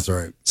in. That's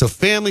right. So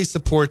family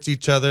supports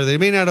each other. They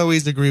may not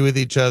always agree with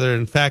each other.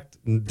 In fact,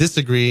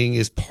 disagreeing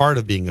is part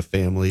of being a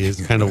family, is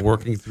kind of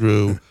working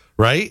through,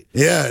 right?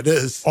 Yeah, it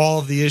is. All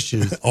of the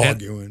issues.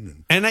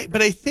 Arguing.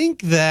 But I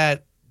think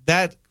that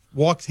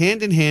walks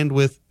hand in hand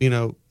with, in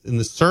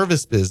the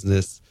service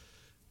business,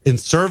 in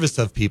service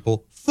of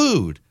people,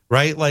 food,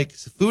 right? Like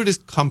food is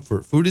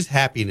comfort, food is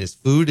happiness,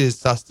 food is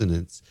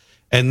sustenance.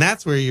 And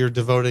that's where you're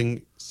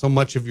devoting so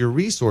much of your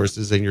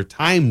resources and your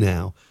time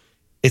now.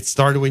 It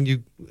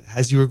started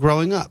as you were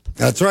growing up.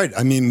 That's right.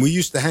 I mean, we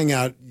used to hang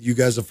out. You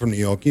guys are from New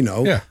York,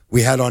 Yeah.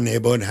 We had our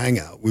neighborhood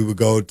hangout. I would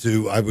go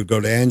to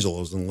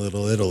Angelo's in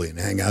Little Italy and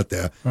hang out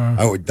there.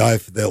 I would die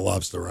for their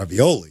lobster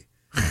ravioli.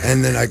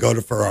 And then I go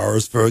to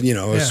Ferraris for,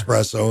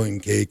 espresso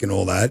and cake and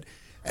all that.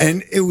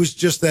 And it was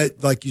just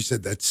that, like you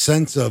said, that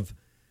sense of,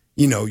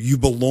 you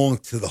belong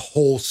to the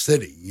whole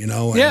city,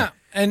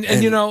 And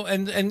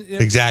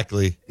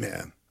Exactly.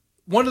 Yeah.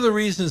 One of the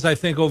reasons I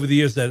think over the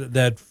years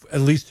that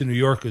at least to New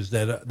Yorkers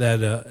that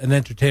an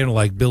entertainer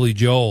like Billy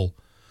Joel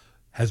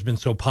has been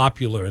so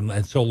popular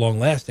and so long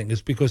lasting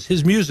is because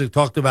his music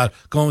talked about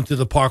going to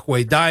the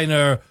Parkway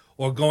Diner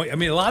or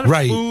a lot of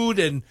Right. food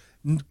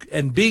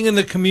and being in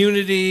the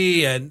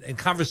community and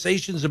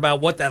conversations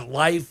about what that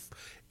life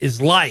is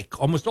like.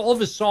 Almost all of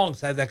his songs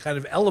had that kind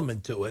of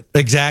element to it.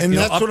 Exactly. And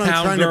that's what I'm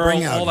Uptown trying Girl, to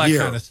bring out all that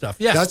here. kind of stuff.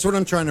 Yeah. That's what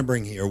I'm trying to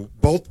bring here,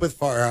 both with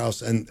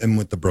Firehouse and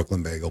with the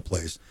Brooklyn Bagel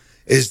Place,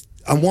 is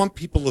I want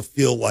people to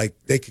feel like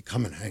they could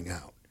come and hang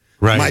out.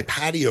 Right. My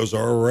patios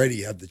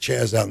already have the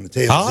chairs out and the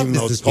tables, I'll have even though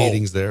it's business cold.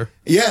 meetings there.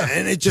 Yeah,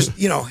 and it just,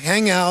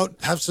 hang out,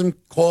 have some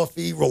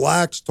coffee,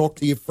 relax, talk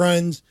to your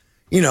friends,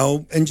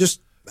 and just,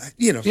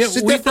 sit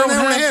there for an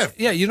hour and a half.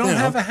 Yeah, you don't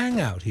have a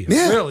hangout here.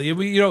 Yeah. Really.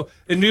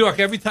 In New York,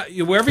 every time,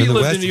 wherever In you the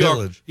lived West in New York,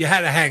 Village. you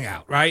had a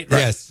hangout, right?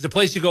 Yes. It's a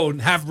place you go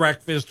and have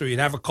breakfast or you'd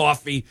have a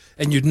coffee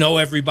and you'd know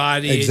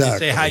everybody and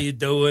Exactly. you'd say how you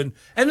doing.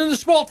 And in the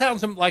small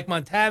towns like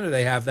Montana,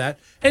 they have that.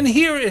 And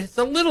here it's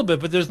a little bit,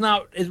 but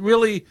it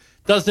really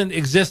doesn't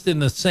exist in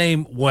the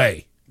same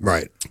way.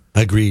 Right.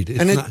 Agreed. It's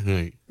And it- not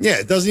right. Yeah,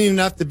 it doesn't even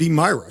have to be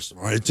my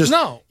restaurant. It just,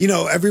 No.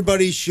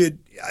 Everybody should,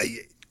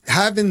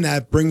 having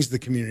that brings the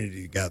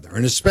community together.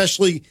 And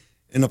especially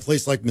in a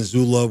place like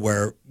Missoula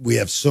where we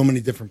have so many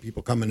different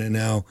people coming in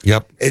now.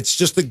 Yep. It's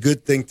just a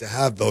good thing to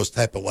have those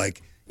type of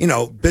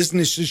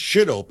businesses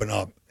should open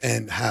up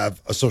and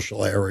have a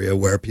social area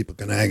where people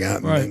can hang out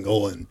and Right.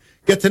 mingle and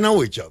get to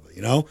know each other,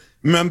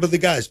 Remember the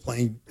guys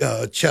playing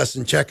chess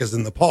and checkers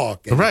in the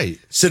park. And Right.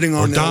 Sitting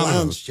on Or their dominoes.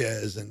 lounge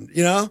chairs and,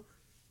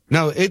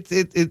 No, it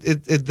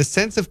the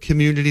sense of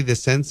community, the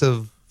sense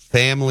of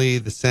family,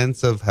 the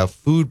sense of how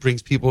food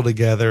brings people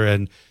together,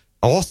 and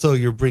also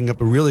you're bringing up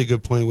a really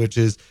good point, which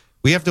is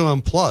we have to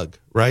unplug,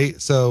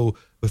 right? So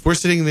if we're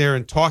sitting there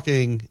and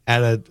talking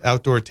at an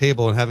outdoor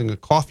table and having a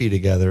coffee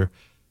together,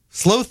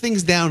 slow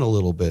things down a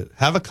little bit,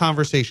 have a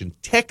conversation.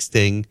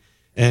 Texting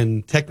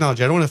and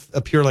technology. I don't want to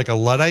appear like a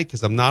Luddite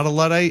because I'm not a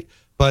Luddite,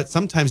 but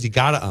sometimes you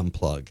got to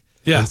unplug.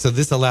 Yeah. And so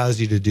this allows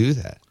you to do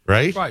that,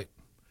 right? Right.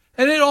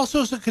 And it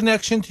also is a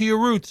connection to your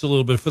roots a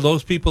little bit for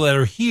those people that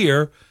are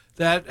here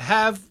that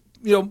have,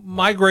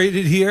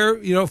 migrated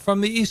here,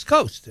 from the East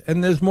Coast.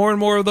 And there's more and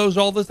more of those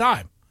all the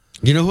time.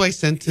 You know who I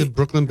sent to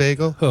Brooklyn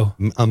Bagel? Who?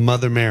 A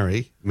Mother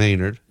Mary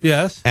Maynard.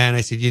 Yes. And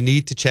I said, you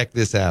need to check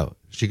this out.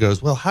 She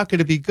goes, well, how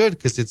could it be good?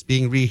 Because it's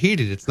being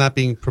reheated. It's not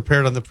being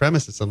prepared on the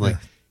premises. I'm like,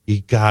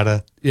 you got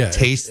to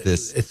taste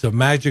this. It's a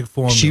magic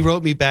formula. She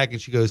wrote me back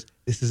and she goes,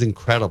 this is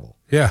incredible.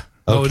 Yeah.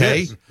 Oh, it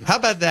Okay. is. How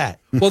about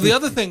that? Well, the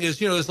other thing is,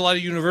 there's a lot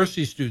of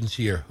university students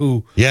here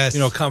who, Yes.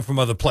 come from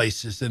other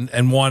places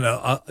and want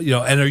to,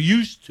 and are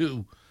used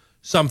to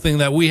something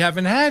that we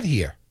haven't had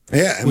here.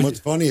 Yeah, and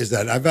what's funny is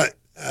that I've got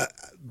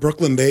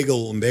Brooklyn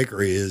Bagel and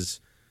Bakery is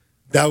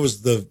that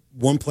was the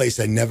one place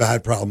I never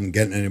had problem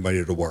getting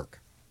anybody to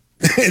work.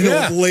 And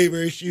all the labor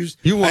issues,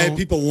 I had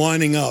people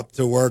lining up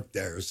to work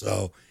there.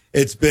 So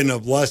it's been a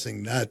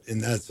blessing in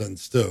that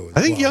sense, too.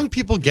 I think young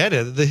people get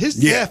it. His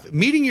staff,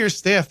 meeting your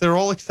staff, they're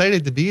all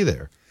excited to be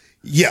there.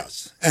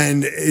 Yes,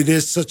 and it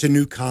is such a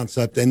new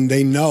concept, and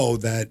they know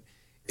that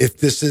if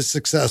this is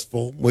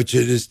successful, which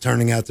it is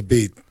turning out to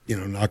be,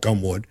 knock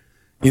on wood,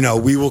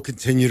 we will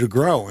continue to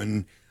grow.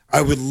 And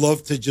I would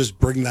love to just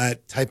bring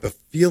that type of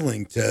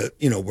feeling to,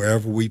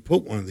 wherever we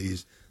put one of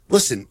these.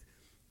 Listen,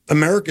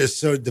 America is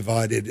so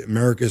divided.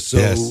 America is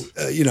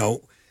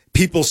so,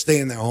 people stay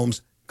in their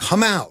homes.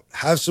 Come out,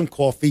 have some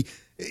coffee.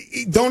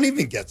 Don't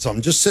even get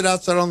some. Just sit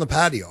outside on the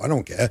patio. I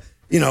don't care,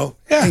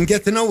 and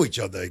get to know each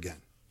other again.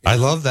 I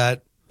love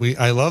that.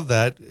 I love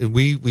that.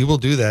 We will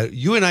do that.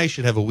 You and I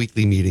should have a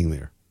weekly meeting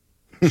there.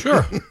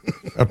 Sure.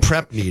 A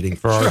prep meeting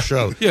for our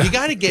show. Yeah. You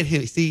got to get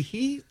him. See,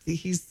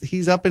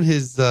 he's up in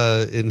his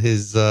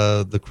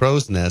the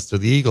crow's nest or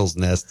the eagle's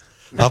nest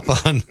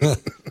up on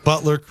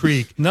Butler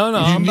Creek. No,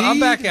 I'm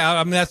back out.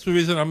 I mean, that's the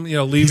reason I'm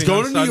leaving going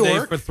on to New Sunday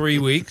York for 3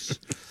 weeks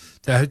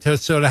to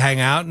sort of hang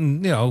out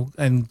and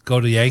and go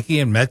to Yankee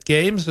and Met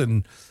games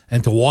and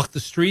to walk the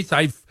streets.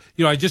 I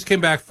just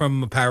came back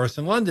from Paris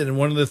and London, and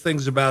one of the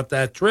things about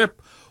that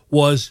trip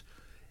was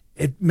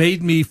it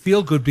made me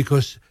feel good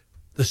because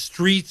the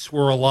streets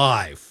were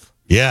alive.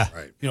 Yeah.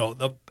 Right.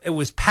 It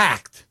was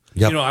packed.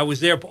 Yep. I was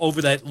there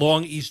over that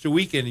long Easter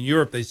weekend in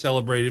Europe. They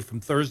celebrated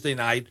from Thursday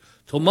night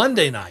till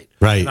Monday night.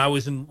 Right. And I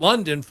was in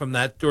London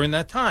during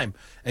that time.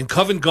 And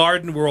Covent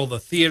Garden, where all the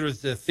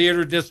theaters, the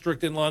theater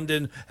district in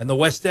London and the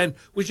West End,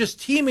 was just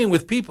teeming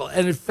with people.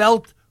 And it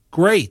felt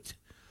great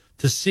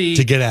to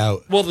get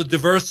out. Well, the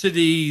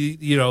diversity,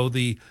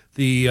 the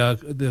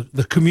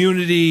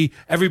community,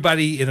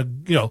 everybody in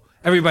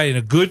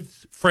a good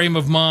frame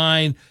of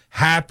mind,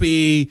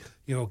 happy.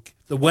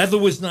 The weather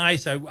was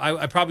nice. It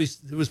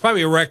was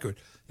probably a record.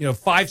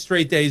 5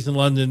 straight days in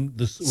London.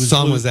 The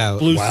sun was out.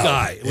 Blue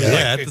sky. It was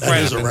that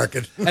is a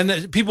record.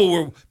 And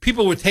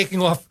people were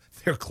taking off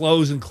their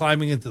clothes and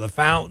climbing into the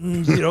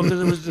fountains.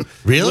 Because it was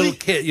really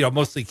little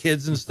mostly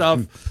kids and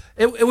stuff.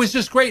 It was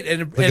just great,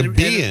 and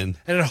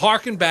it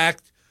harkened back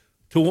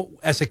to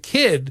as a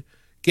kid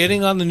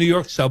getting on the New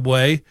York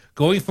subway,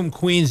 going from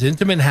Queens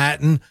into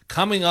Manhattan,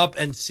 coming up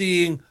and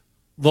seeing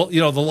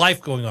the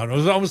life going on. It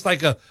was almost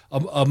like a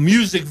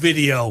music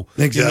video,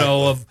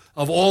 exactly.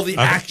 of all the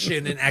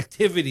action and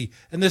activity.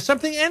 And there's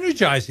something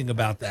energizing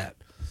about that.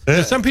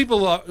 There's some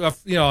people,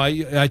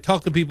 I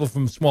talk to people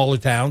from smaller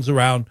towns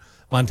around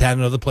Montana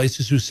and other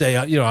places who say,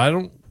 I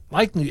don't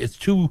like me. It's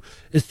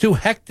too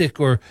hectic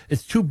or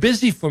it's too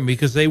busy for me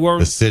because they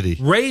weren't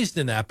raised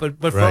in that. But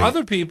for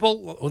other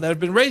people that have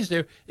been raised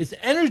there, it's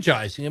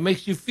energizing. It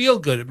makes you feel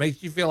good. It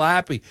makes you feel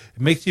happy.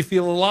 It makes you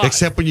feel alive.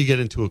 Except when you get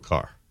into a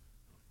car.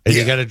 And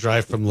you got to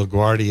drive from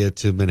LaGuardia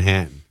to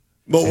Manhattan.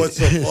 But what's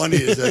so funny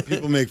is that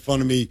people make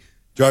fun of me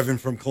driving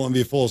from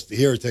Columbia Falls to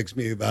here. It takes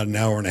me about an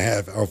hour and a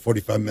half, hour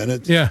 45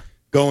 minutes. Yeah.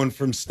 Going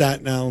from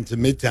Staten Island to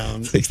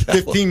Midtown,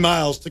 15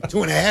 miles took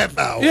 2.5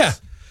 hours. Yeah.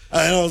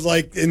 And I was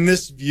like, in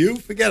this view,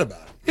 forget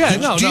about it.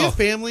 Yeah, Do you have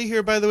family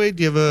here, by the way?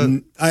 Do you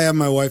have I have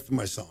my wife and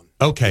my son.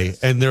 Okay,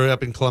 yes. And they're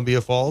up in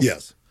Columbia Falls?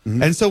 Yes.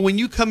 Mm-hmm. And so when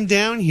you come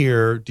down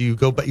here, do you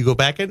go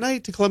back at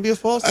night to Columbia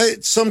Falls?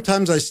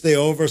 Sometimes I stay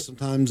over.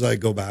 Sometimes I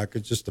go back.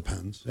 It just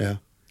depends. Yeah.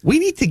 We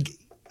need to.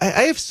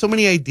 I have so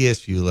many ideas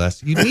for you,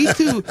 Les. You need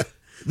to,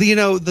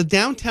 the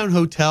downtown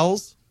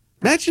hotels.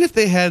 Imagine if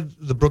they had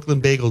the Brooklyn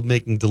Bagel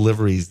making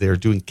deliveries there,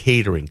 doing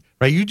catering.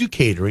 Right? You do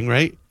catering,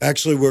 right?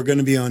 Actually, we're going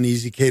to be on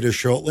Easy Cater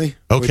shortly.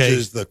 Okay. Which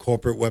is the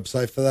corporate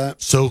website for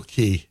that. So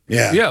key.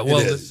 Yeah. Yeah. Well,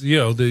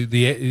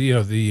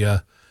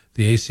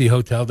 the AC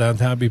Hotel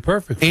downtown would be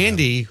perfect.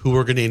 Andy, who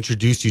we're going to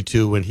introduce you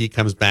to when he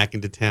comes back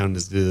into town,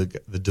 is the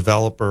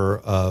developer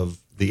of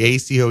the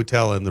AC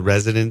Hotel and the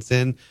Residence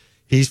Inn.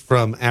 He's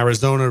from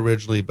Arizona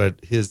originally, but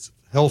his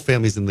whole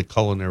family's in the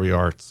culinary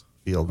arts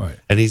field. Right.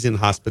 And he's in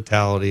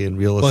hospitality and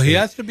real estate. Well, he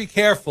has to be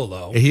careful,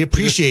 though. He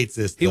appreciates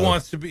this, He though.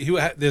 wants to be.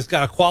 There's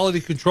got a quality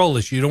control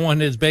issue. You don't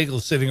want his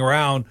bagels sitting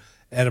around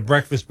at a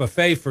breakfast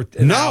buffet for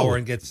an hour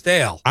and get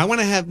stale. I want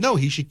to have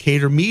he should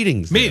cater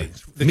meetings.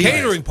 Meetings. The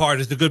catering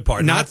part is the good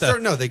part. No,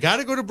 they got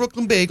to go to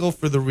Brooklyn Bagel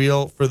for the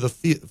meal.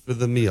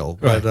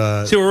 Right.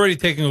 But see, we're already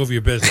taking over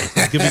your business.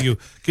 giving you.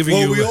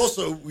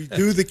 We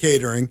do the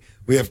catering.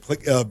 We have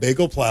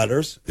bagel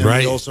platters, and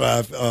we also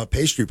have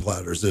pastry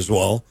platters as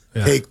well,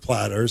 cake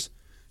platters.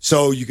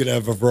 So you could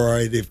have a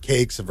variety of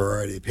cakes, a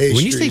variety of pastries.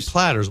 When you say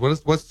platters,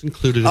 what's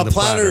included in the platter?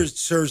 A platter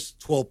serves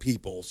 12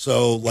 people.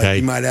 So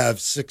you might have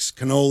 6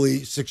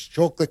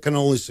 chocolate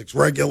cannoli, 6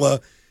 regular.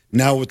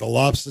 Now with the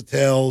lobster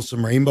tail,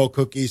 some rainbow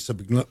cookies, some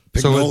pignoli.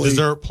 So a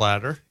dessert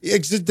platter.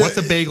 What's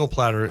a bagel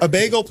platter? A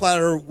bagel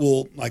platter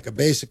a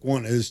basic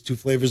one is 2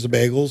 flavors of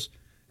bagels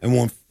and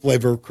 1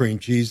 flavor of cream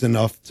cheese,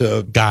 enough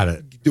to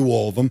do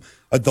all of them.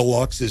 A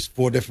deluxe is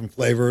 4 different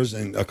flavors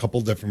and a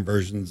couple different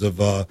versions of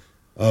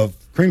of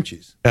cream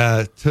cheese.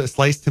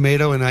 Sliced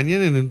tomato and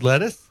onion and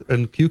lettuce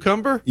and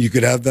cucumber. You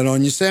could have that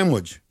on your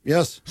sandwich.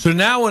 Yes. So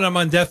now when I'm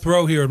on death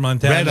row here in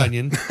Montana, Red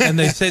onion. and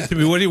they say to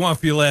me, what do you want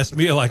for your last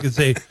meal? I can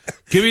say,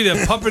 give me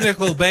the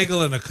pumpernickel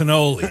bagel and a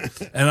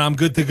cannoli, and I'm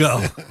good to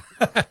go.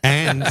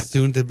 And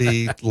soon to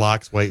be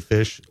lox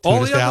whitefish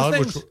All tuna the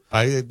other salad, things.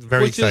 which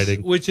very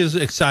exciting. Which is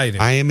exciting.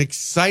 I am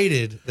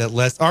excited that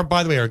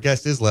by the way, our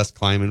guest is Les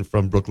Kleiman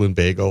from Brooklyn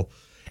Bagel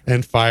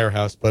and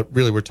Firehouse, but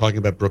really we're talking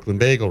about Brooklyn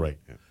Bagel right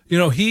now. You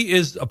know, he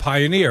is a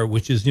pioneer,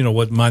 which is, you know,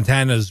 what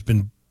Montana has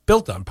been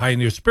built on,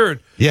 pioneer spirit.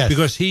 Yes.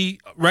 Because he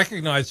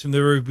recognized from the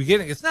very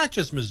beginning, it's not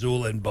just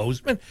Missoula and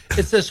Bozeman,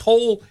 it's this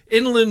whole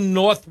inland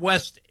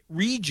northwest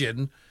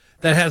region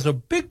that has a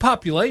big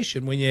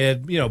population when you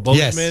add, you know,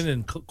 Bozeman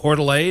and Coeur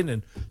d'Alene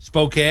and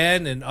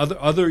Spokane and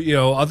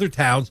other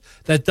towns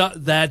that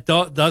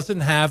doesn't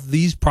have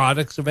these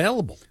products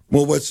available.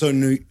 Well, what's so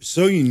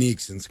unique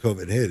since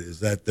COVID hit is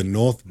that the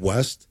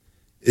Northwest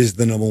is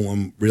the number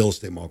one real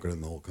estate market in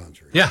the whole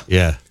country. Yeah.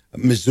 Yeah.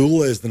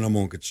 Missoula is the number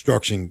one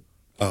construction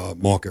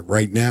market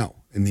right now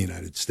in the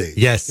United States.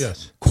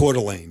 Yes. Coeur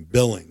d'Alene,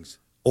 Billings,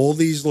 all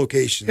these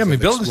locations. Yeah, I mean,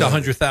 have Billings is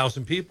exploded.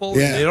 100,000 people.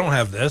 Yeah. They don't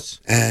have this.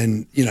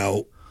 And, you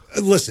know,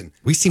 listen.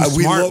 We seem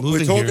smart We're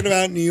moving talking here.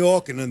 about New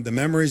York and the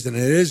memories, and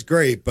it is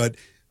great, but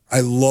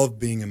I love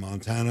being in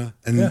Montana.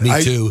 And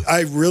Me too.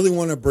 I really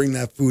want to bring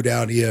that food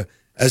out here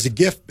as a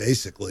gift,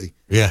 basically.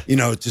 Yeah. You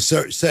know, to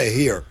say,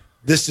 here,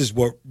 this is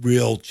what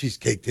real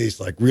cheesecake tastes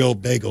like, real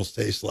bagels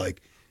taste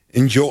like.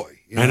 Enjoy.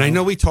 And I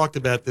know we talked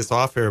about this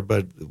off air,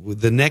 but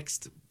the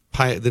next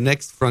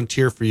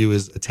frontier for you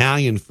is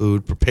Italian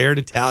food, prepared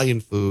Italian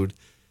food,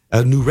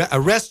 a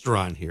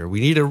restaurant here. We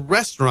need a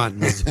restaurant in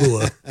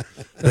Missoula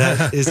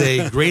that is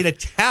a great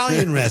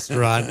Italian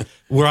restaurant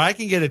where I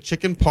can get a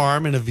chicken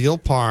parm and a veal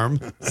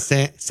parm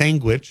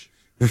sandwich.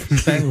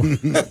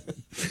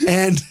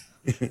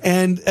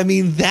 And I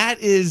mean,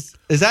 is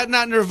that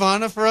not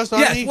nirvana for us, Arnie?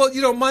 Yes, well,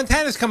 you know,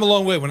 Montana's come a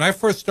long way. When I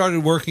first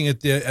started working at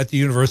the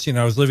university, and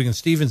I was living in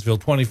Stevensville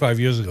 25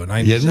 years ago,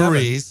 97. Yeah,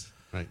 Marie's.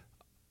 Right.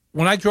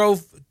 When I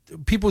drove,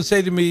 people would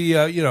say to me,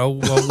 well,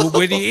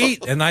 where do you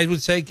eat? And I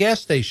would say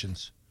gas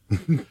stations.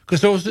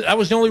 Because that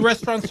was the only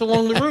restaurants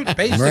along the route,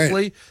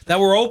 basically, that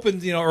were open,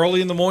 you know, early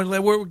in the morning.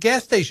 That were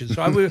gas stations.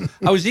 So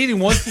I was eating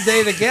once a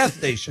day at a gas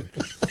station,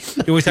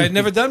 which I had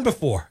never done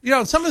before. You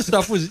know, some of the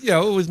stuff was, you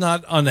know, it was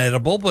not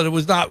unedible, but it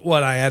was not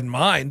what I had in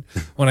mind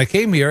when I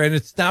came here. And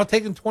it's now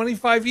taken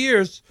 25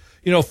 years,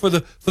 you know, for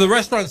the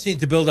restaurant scene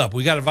to build up.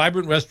 We got a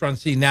vibrant restaurant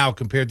scene now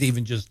compared to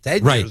even just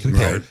 10 years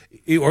ago,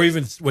 or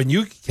even when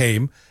you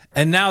came.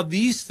 And now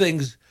these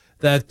things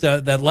that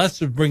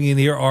Les is bringing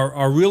here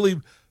are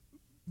really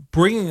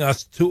bringing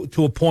us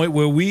to a point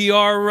where we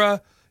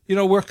are,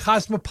 we're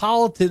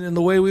cosmopolitan in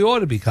the way we ought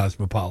to be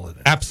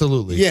cosmopolitan.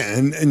 Absolutely. Yeah,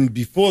 and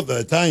before the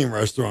Italian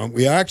restaurant,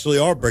 we actually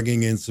are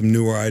bringing in some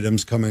newer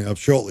items coming up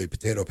shortly.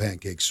 Potato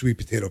pancakes, sweet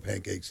potato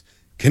pancakes,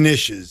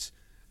 knishes,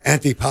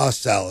 antipasto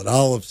salad,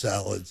 olive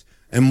salads,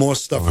 and more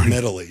stuff from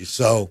Italy.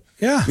 So,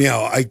 yeah, you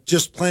know, I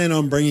just plan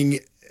on bringing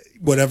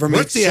whatever What's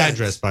makes the sense.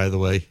 address, by the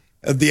way?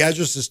 The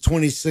address is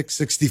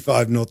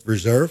 2665 North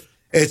Reserve.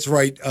 It's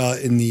right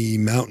in the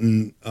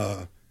Mountain...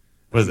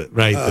 What is it?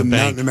 Right, the Mountain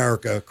bank.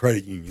 America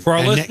Credit Union. For our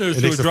And listeners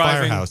who next are to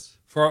driving, Firehouse.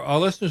 for our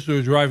listeners who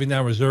are driving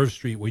down Reserve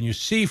Street, when you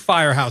see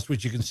Firehouse,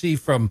 which you can see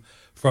from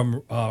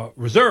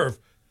Reserve,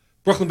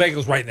 Brooklyn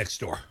Bagel's right next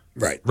door.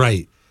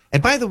 Right.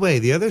 And by the way,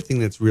 the other thing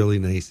that's really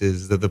nice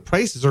is that the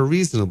prices are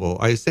reasonable.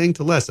 I was saying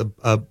to Les,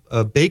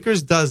 a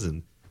baker's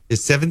dozen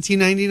is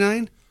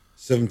 $17.99.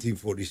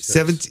 1746.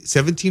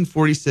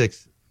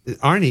 $17.46.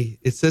 Arnie,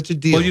 it's such a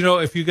deal. Well, you know,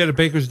 if you get a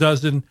baker's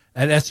dozen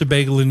at Essa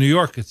Bagel in New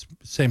York, it's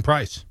the same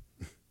price.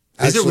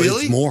 Is it Actually,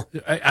 really? It's more.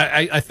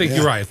 I think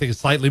you're right. I think it's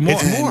slightly more.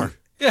 It's more.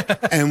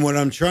 And what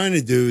I'm trying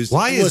to do is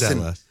Why is listen,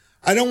 that, Les?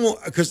 I don't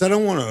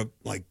want to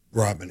like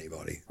rob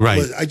anybody. Right.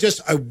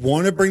 Listen, I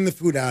want to bring the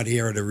food out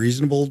here at a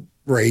reasonable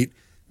rate,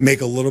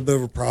 make a little bit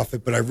of a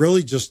profit, but I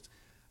really just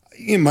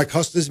my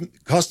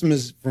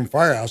customers from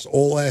Firehouse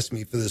all asked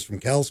me for this from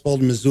Kalispell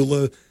to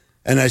Missoula,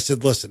 and I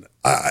said, listen,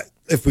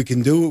 if we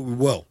can do it, we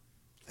will,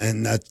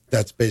 and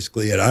that's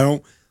basically it. I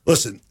don't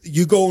listen.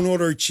 You go and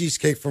order a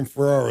cheesecake from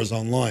Ferraro's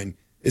online.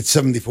 It's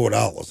 $74.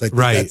 I think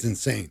that's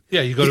insane.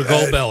 Yeah, you go to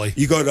Goldbelly.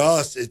 You go to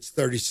us, it's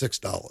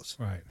 $36.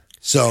 Right.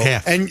 So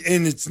Half. and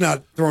it's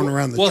not thrown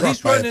around the truck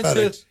He's by run into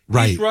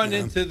FedEx. he's run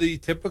into the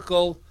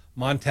typical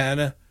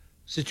Montana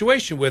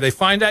situation where they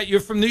find out you're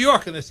from New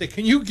York and they say,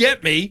 "Can you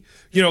get me?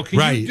 You know,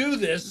 can you do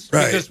this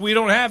because we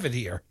don't have it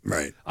here?"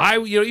 Right.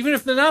 Even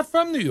if they're not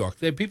from New York,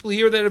 there are people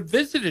here that have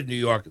visited New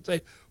York and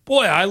say,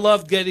 "Boy, I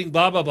love getting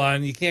blah blah blah,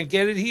 and you can't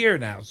get it here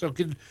now. So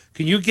can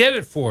you get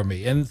it for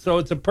me?" And so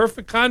it's a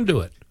perfect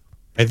conduit.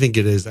 I think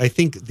it is. I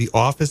think the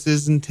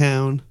offices in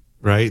town,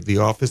 right? The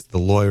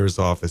lawyer's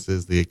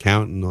offices, the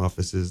accountant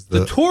offices,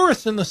 The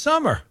tourists in the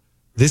summer.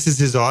 This is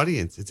his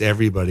audience. It's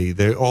everybody.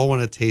 They all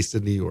want a taste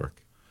of New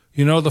York.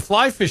 You know, the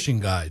fly fishing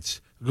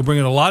guides. We're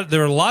bringing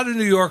there are a lot of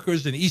New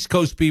Yorkers and East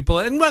Coast people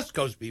and West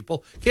Coast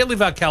people. Can't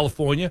leave out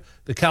California.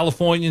 The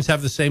Californians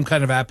have the same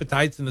kind of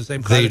appetites and the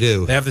same kind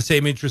They have the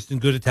same interest in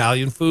good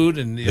Italian food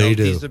and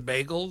decent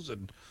bagels.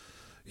 And,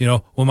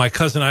 when my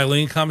cousin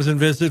Eileen comes and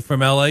visits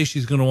from L.A.,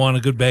 she's going to want a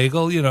good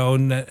bagel,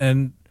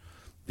 and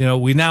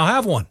we now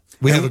have one.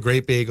 We have a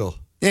great bagel.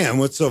 Yeah, and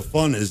what's so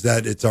fun is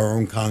that it's our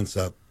own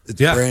concept. It's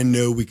brand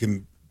new. We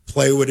can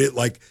play with it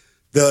like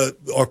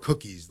our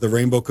cookies, the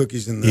rainbow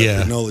cookies and the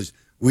cannolis.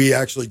 We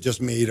actually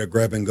just made a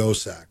grab-and-go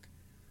sack.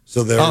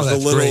 So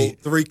there's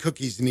 3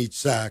 cookies in each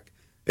sack.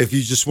 If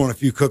you just want a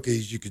few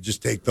cookies, you could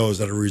just take those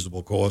at a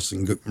reasonable cost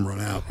and run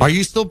out. Are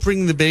you still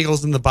bringing the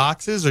bagels in the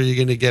boxes, or are you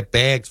going to get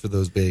bags for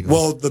those bagels?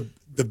 Well, the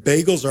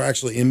bagels are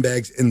actually in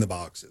bags in the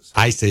boxes.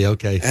 I see,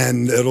 okay.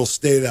 And it'll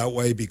stay that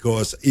way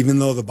because even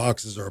though the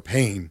boxes are a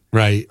pain,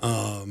 right?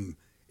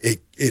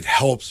 It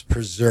helps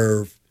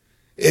preserve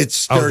its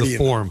sturdy the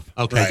form.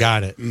 Okay, right.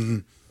 Got it. Mm-hmm.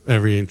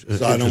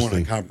 So I don't want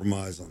to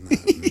compromise on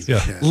that.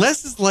 Yeah.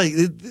 Les is like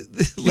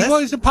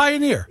he's a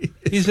pioneer.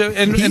 He's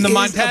in the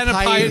Montana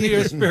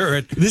pioneer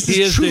spirit. This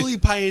is truly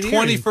pioneering.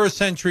 21st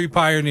century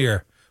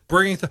pioneer.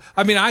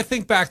 I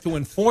think back to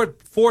when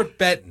Fort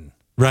Benton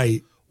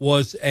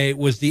was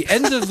the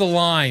end of the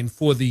line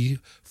for the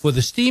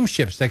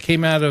steamships that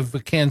came out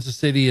of Kansas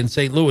City and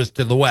St. Louis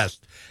to the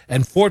west.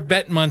 And Fort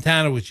Benton,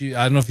 Montana, which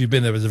I don't know if you've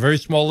been there, it was a very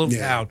small little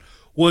town,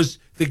 was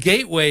the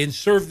gateway and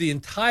served the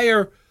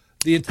entire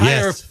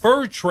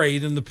fur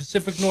trade in the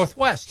Pacific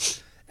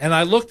Northwest. And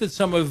I looked at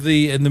some of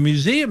in the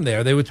museum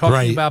there. They were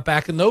talking about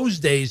back in those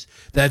days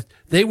that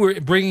they were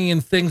bringing in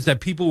things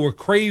that people were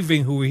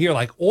craving who were here,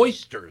 like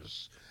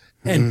oysters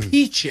and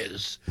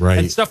peaches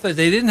and stuff that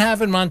they didn't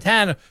have in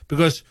Montana,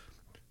 because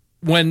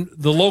when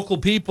the local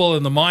people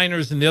and the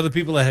miners and the other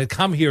people that had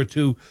come here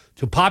to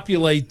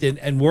populate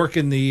and work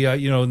in the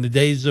in the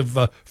days of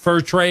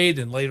fur trade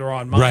and later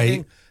on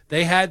mining,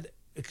 they had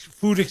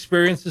food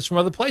experiences from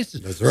other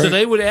places. That's right. So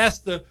they would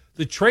ask the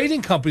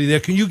trading company there,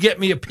 can you get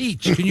me a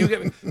peach? Can you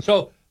get me?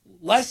 So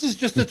Les is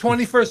just the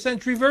 21st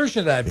century version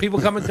of that. People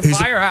come into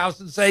Firehouse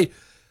and say,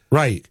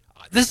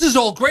 this is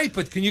all great,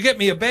 but can you get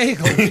me a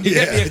bagel? Can you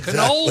get me a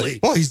cannoli? Exactly.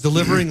 Well, he's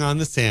delivering on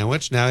the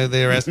sandwich. Now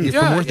they're asking you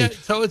for more things.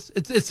 So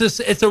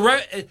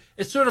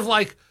it's sort of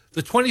like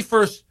the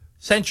 21st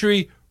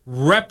century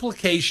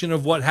replication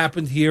of what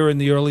happened here in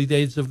the early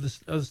days of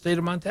the state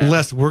of Montana.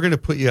 Les, we're going to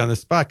put you on the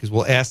spot because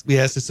we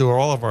ask this to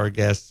all of our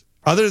guests.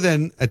 Other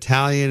than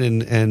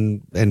Italian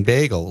and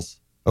bagels,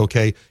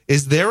 okay,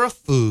 is there a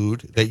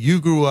food that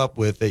you grew up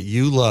with that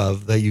you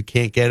love that you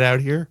can't get out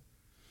here?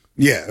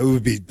 Yeah, it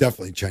would be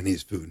definitely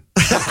Chinese food.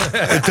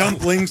 The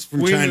dumplings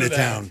from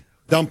Chinatown.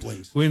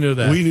 Dumplings. We knew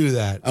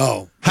that.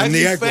 Oh, and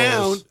the egg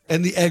rolls.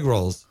 And the egg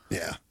rolls.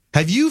 Yeah.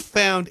 Have you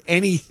found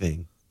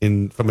anything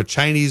from a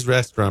Chinese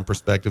restaurant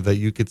perspective that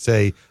you could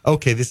say,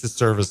 okay, this is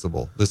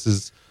serviceable?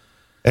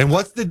 And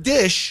what's the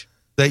dish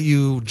that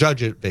you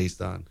judge it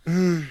based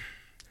on?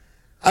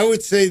 I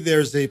would say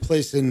there's a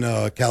place in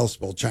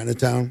Kalispell,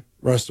 Chinatown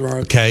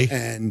restaurant. Okay.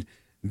 And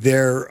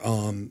their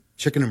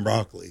chicken and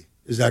broccoli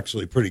is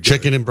actually pretty good.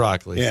 Chicken and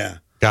broccoli. Yeah.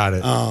 Got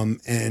it.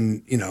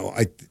 And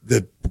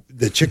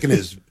the chicken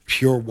is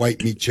pure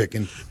white meat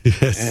chicken.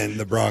 Yes. And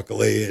the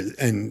broccoli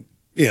and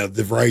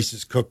the rice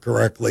is cooked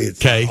correctly.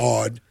 It's not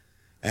hard.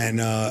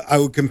 And I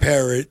would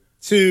compare it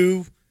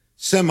to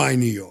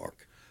semi-New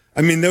York.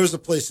 I mean, there was a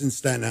place in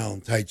Staten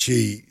Island, Tai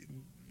Chi.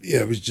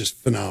 Yeah, it was just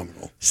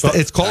phenomenal.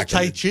 It's called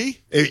Tai Chi?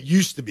 It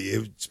used to be.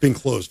 It's been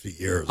closed for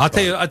years. I'll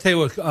tell you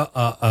what,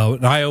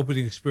 an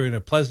eye-opening experience, a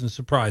pleasant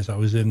surprise. I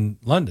was in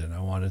London. I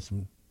wanted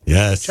some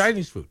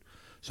Chinese food.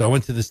 So I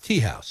went to this tea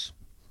house,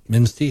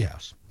 Min's Tea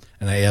House,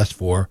 and I asked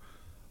for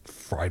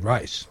fried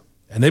rice.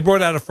 And they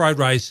brought out a fried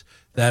rice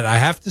that I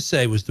have to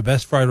say was the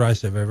best fried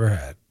rice I've ever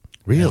had.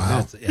 Really?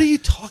 Wow. What are you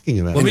talking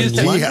about? Let me just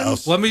tell you.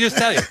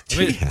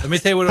 Let me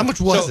tell you what. How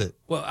much was it?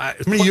 Well, how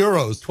many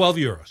euros? 12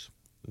 euros.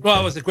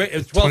 Well, it was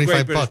 12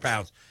 Great British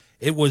pounds.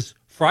 It was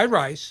fried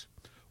rice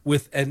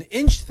with an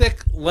inch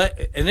thick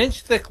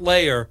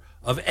layer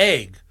of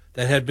egg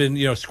that had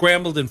been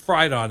scrambled and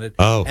fried on it.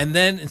 Oh. And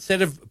then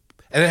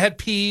and it had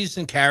peas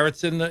and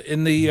carrots in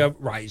the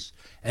rice.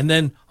 And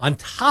then on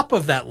top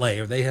of that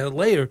layer, they had a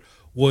layer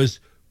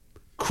was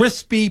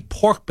crispy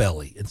pork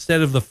belly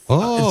instead of the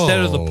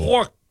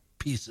pork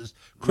pieces,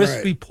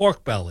 crispy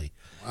pork belly.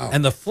 Wow.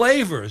 And the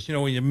flavors,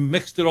 when you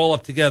mixed it all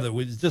up together,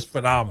 was just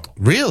phenomenal.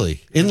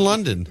 Really? In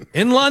London?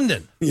 In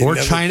London. Or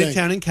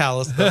Chinatown in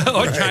Kalispell.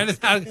 Or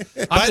Chinatown.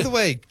 By the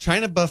way,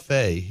 China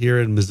Buffet here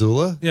in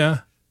Missoula.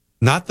 Yeah.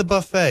 Not the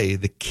buffet,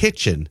 the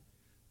kitchen.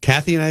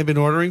 Kathy and I have been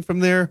ordering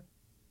from there.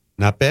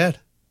 Not bad.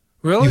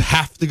 Really? You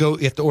have to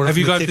order Have from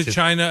you the gone kitchen. to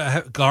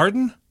China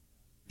Garden?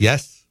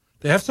 Yes.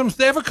 They have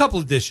a couple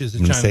of dishes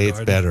in China say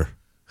Garden. It's better.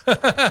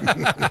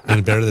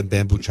 And better than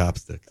bamboo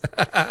chopsticks,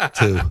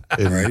 too.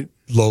 Right.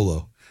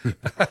 Lolo.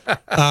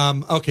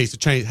 Okay, so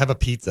Chinese, have a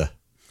pizza.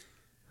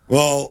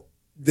 Well,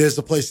 there's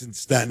a place in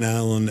Staten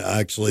Island,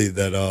 actually,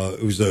 that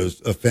it was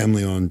a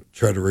family-owned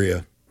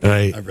trattoria.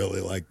 Right. I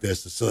really like their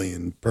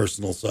Sicilian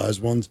personal size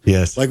ones.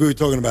 Yes. Like we were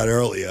talking about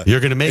earlier. You're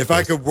going to make If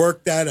I could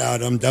work that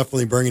out, I'm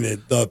definitely bringing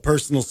it. The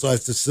personal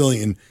size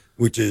Sicilian,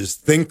 which is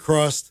thin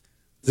crust,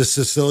 the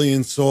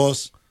Sicilian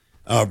sauce,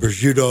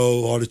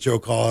 prosciutto,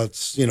 artichoke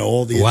hearts,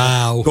 all the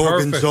Wow.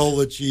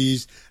 gorgonzola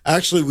cheese.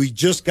 Actually, we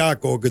just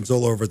got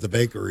gorgonzola over at the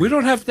bakery. We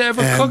don't have to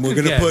ever cook we're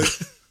again.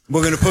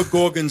 We're gonna put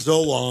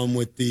gorgonzola on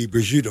with the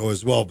prosciutto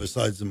as well,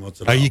 besides the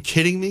mozzarella. Are you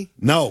kidding me?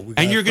 No. We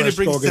got And you're going to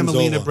fresh bring semolina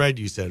gorgonzola. bread,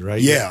 you said,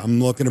 right? Yeah,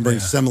 I'm looking to bring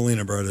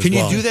semolina bread as Can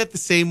well. you do that the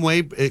same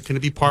way? Can it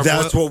be parboiled?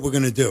 That's what we're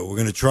going to do. We're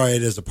going to try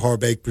it as a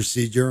par-baked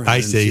procedure and I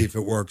then see. see if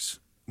it works.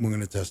 We're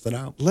going to test it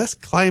out. Les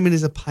Kleiman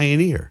is a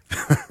pioneer.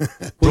 Well,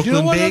 Brooklyn you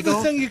know what bagel.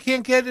 other thing you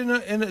can't get in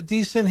a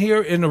decent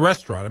here in a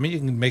restaurant? I mean, you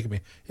can make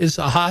me is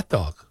a hot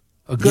dog,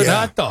 a good Yeah.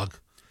 hot dog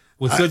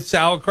with good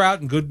sauerkraut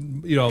and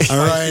good, All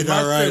right.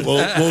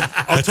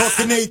 I'll talk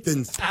to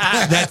Nathan's.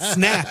 That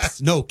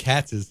snaps. No,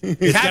 Katz's.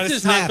 It's gotta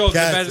Katz's hot snap. dogs are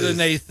better Katz's. than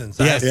Nathan's.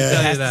 I Yes, have to it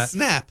tell has you to that.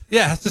 snap.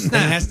 Yeah, it has to And it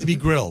snap. has to be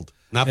grilled,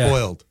 not Yeah.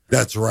 boiled.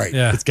 That's right.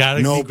 Yeah. It's got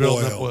to No be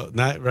grilled, boil. not boiled.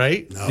 Not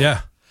right? No.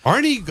 Yeah.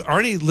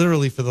 Arnie,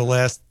 literally for the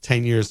last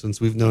 10 years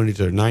since we've known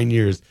each other, 9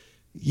 years,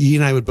 he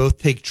and I would both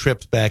take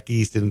trips back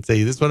east and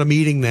say, "This is what I'm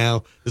eating now.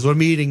 This is what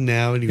I'm eating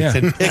now." And he would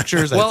send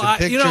pictures. Well, I'd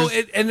send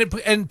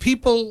pictures. and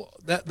people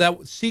that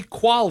seek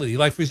quality.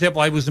 Like for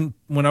example,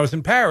 when I was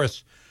in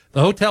Paris,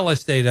 the hotel I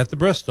stayed at, the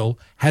Bristol,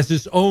 has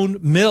its own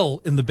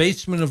mill in the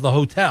basement of the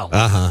hotel.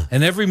 Uh-huh.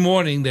 And every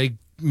morning they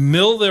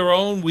mill their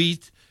own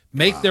wheat,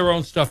 make their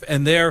own stuff,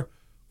 and their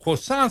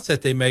croissants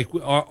that they make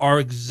are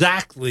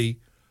exactly,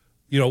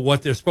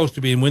 what they're supposed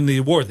to be. And win the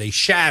award, they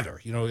shatter.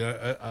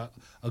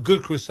 A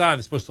good croissant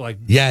is supposed to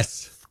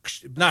Yes.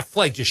 not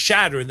flake, just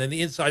shatter, and then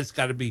the inside's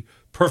got to be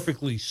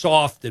perfectly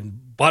soft and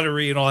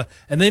buttery and all that.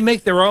 And they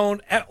make their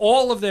own,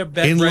 all of their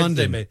best In breads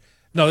London. they made.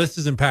 No, this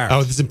is in Paris.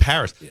 Oh, this is in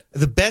Paris.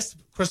 The best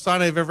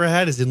croissant I've ever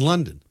had is in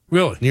London,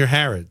 Really? near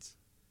Harrods.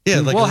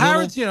 Yeah, like well, a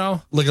Harrods,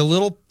 little, like a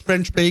little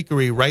French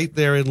bakery right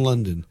there in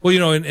London.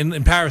 Well,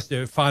 in Paris,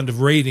 they're fond of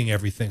rating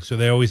everything. So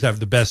they always have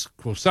the best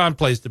croissant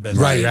place, the best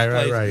Right, egg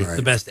right, place, right.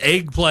 the best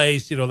egg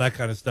place, that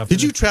kind of stuff.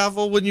 Did you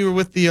travel when you were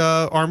with the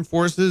armed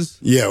forces?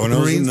 Yeah, when I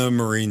was in Marines? the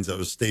Marines, I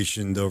was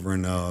stationed over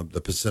in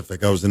the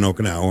Pacific. I was in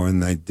Okinawa,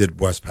 and I did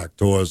Westpac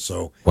tours.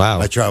 So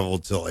Wow. I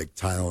traveled to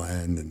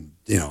Thailand and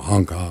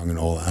Hong Kong and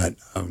all that,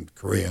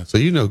 Korea. So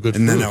you know good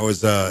And food. then I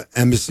was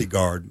embassy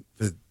guard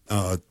for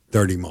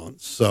 30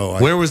 months. So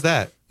Where was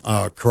that?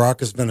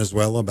 Caracas,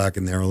 Venezuela, back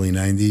in the early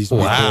 90s.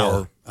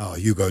 Wow. Before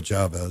Hugo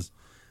Chavez.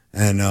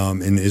 And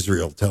in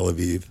Israel, Tel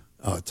Aviv.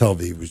 Tel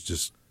Aviv was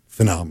just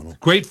phenomenal.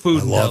 Great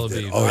food I in Tel loved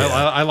it. Aviv. Oh, yeah.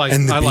 I like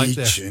And the I like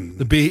beach that. and-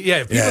 The beach.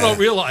 Yeah, people Yeah. don't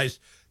realize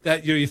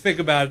that you think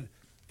about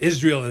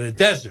Israel in a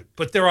desert,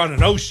 but they're on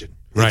an ocean.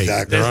 Right.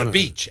 Exactly. There's They're a on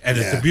beach, and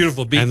it's a Yeah.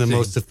 beautiful beach. And the scene.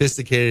 most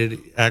sophisticated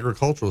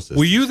agricultural system.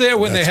 Were you there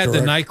when they That's had the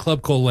correct.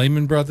 nightclub called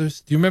Lehman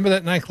Brothers? Do you remember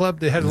that nightclub?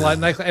 They had a lot of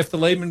nightclub after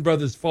Lehman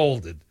Brothers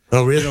folded.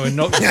 Oh, really? In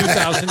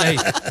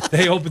 2008,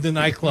 they opened a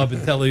nightclub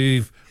in Tel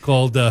Aviv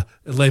called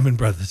Lehman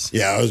Brothers.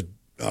 Yeah,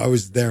 I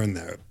was there in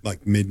the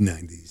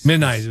mid-90s.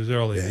 Midnight, it was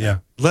earlier, yeah.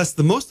 Les,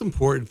 the most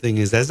important thing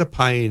is, as a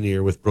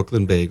pioneer with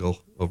Brooklyn Bagel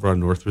over on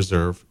North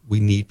Reserve, we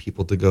need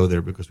people to go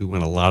there because we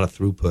want a lot of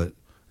throughput.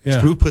 Yeah.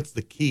 Throughput's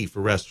the key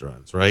for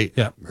restaurants, right?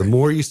 Yeah. The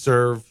more you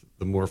serve,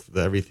 the more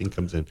everything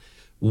comes in.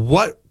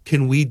 What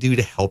can we do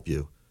to help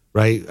you,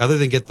 right? Other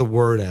than get the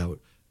word out,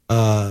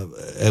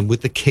 and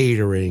with the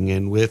catering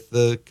and with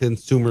the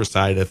consumer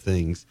side of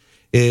things.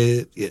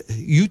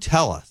 You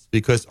tell us,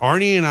 because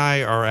Arnie and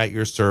I are at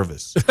your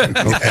service.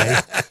 Okay,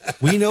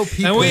 we know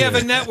people, And we have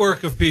a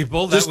network of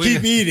people that Just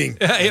keep eating.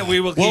 Yeah, we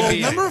will keep Well, a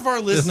eating. number of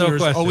our There's no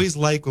listeners question. always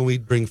like when we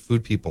bring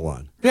food people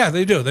on. Yeah,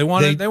 they do. They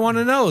want to. They- They want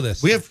to know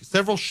this. We have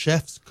several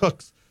chefs,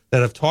 cooks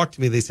that have talked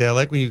to me. They say, "I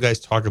like when you guys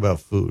talk about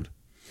food."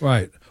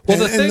 Right. Well,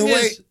 And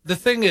the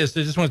thing is,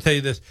 I just want to tell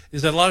you this,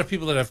 is that a lot of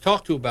people that I've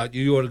talked to about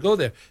you ought to go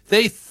there.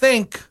 They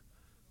think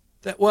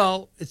that,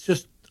 well, it's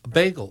just a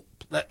bagel.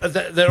 That all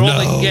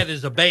they can get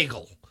is a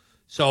bagel.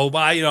 So,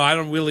 I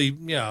don't really,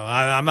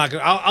 I'm not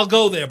going to, I'll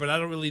go there, but I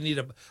don't really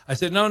need I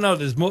said, no,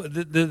 there's more,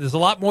 there's a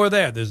lot more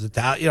there. There's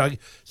Italian,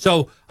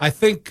 so I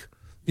think,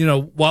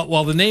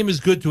 while the name is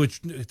good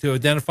to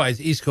identify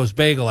as East Coast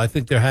Bagel, I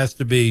think there has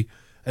to be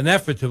an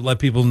effort to let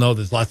people know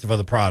there's lots of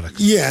other products.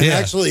 Yeah, and Yeah.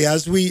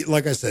 actually,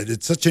 like I said,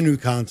 it's such a new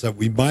concept.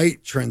 We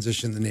might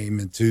transition the name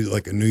into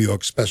a New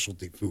York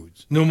specialty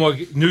foods.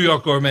 New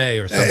York Gourmet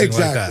or something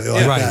Exactly,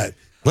 like that. like Yeah. that.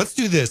 Let's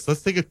do this.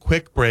 Let's take a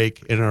quick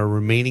break in our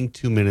remaining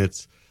 2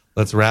 minutes.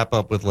 Let's wrap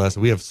up with Les.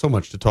 We have so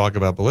much to talk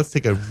about, but let's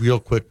take a real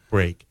quick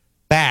break.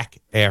 Back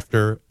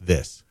after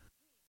this.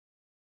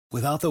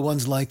 Without the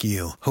ones like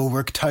you, who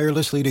work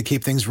tirelessly to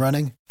keep things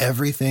running,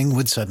 everything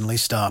would suddenly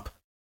stop.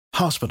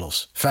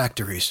 Hospitals,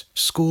 factories,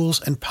 schools,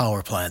 and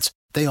power plants,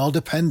 they all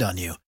depend on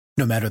you.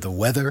 No matter the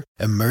weather,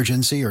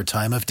 emergency, or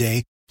time of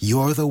day,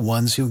 you're the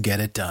ones who get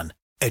it done.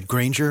 At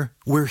Grainger,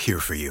 we're here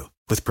for you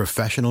with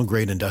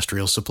professional-grade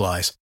industrial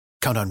supplies.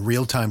 Count on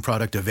real-time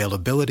product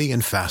availability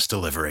and fast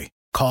delivery.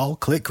 Call,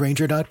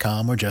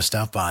 clickgrainger.com, or just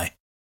stop by.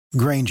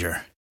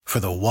 Grainger, for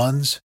the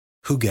ones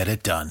who get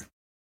it done.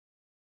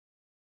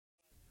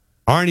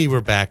 Arnie,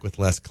 we're back with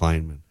Les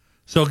Kleinman.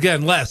 So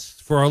again, Les,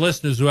 for our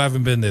listeners who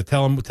haven't been there,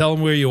 tell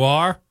them where you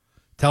are.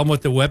 Tell them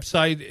what the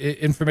website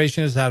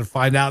information is, how to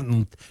find out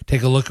and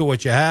take a look at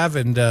what you have,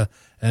 and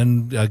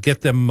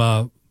get them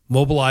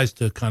mobilized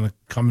to kind of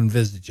come and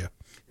visit you.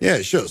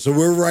 Yeah, sure. So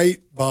we're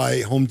right by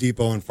Home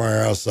Depot and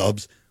Firehouse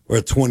Subs. We're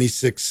at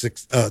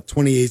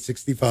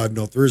 2865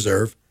 North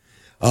Reserve.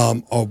 Our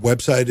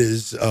website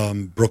is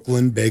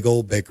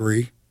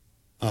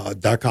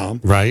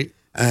brooklynbagelbakery.com. Right.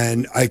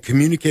 And I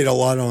communicate a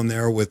lot on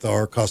there with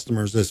our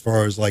customers as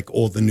far as like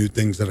all the new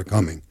things that are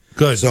coming.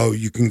 Good. So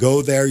you can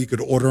go there. You could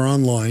order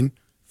online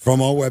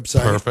from our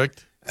website.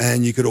 Perfect.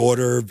 And you could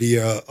order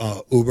via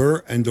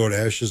Uber and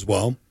DoorDash as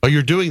well. Oh,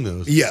 you're doing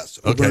those? Yes.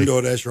 Uber Okay. and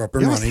DoorDash are up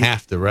and You running.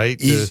 have to,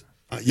 right? Yeah.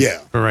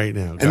 For right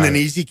now. And then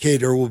Easy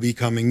Cater will be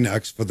coming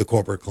next for the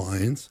corporate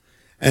clients.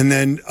 And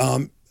then,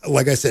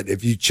 like I said,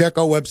 if you check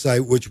our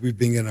website, which we've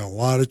been getting a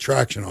lot of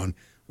traction on,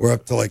 we're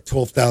up to like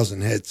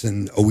 12,000 hits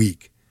in a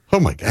week. Oh,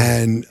 my God.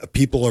 And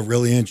people are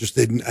really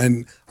interested.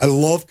 And I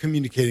love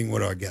communicating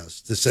with our guests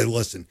to say,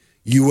 listen,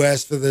 you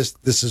asked for this.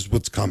 This is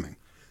what's coming.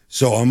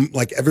 So I'm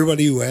like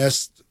everybody who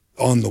asked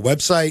on the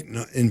website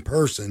and in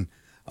person,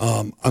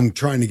 I'm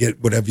trying to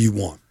get whatever you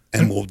want.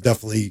 And we'll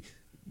definitely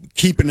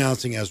keep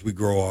announcing as we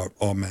grow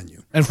our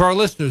menu. And for our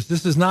listeners,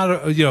 this is not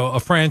a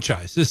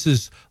franchise. This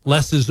is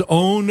Les's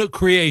own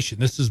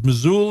creation. This is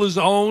Missoula's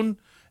own,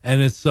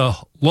 and it's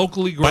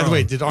locally grown. By the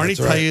way, did Arnie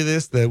tell you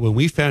this, that when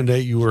we found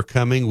out you were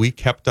coming, we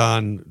kept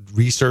on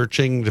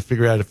researching to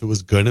figure out if it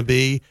was going to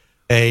be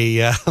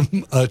a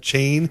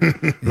chain,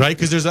 right?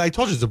 Because I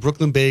told you, there's a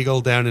Brooklyn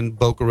Bagel down in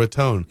Boca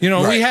Raton.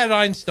 We had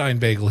Einstein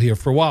Bagel here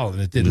for a while, and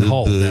it didn't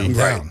hold downtown.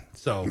 Right.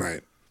 So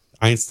Right.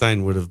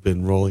 Einstein would have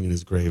been rolling in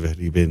his grave had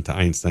he been to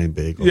Einstein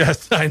Bagel.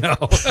 Yes, I know.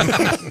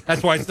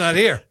 That's why it's not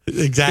here.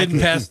 Exactly.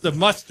 Didn't pass the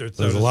mustard.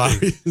 So There's a to lot of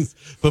speak. reasons.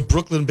 But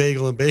Brooklyn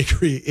Bagel and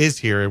Bakery is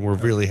here, and we're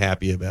really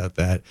happy about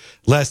that.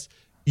 Les,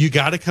 you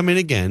got to come in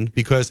again,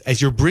 because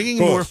as you're bringing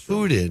more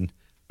food in,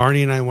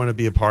 Arnie and I want to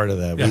be a part of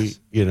that. Yes.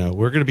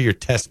 We're going to be your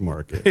test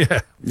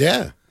market.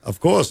 Yeah,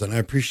 of course. And I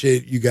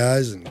appreciate you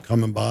guys and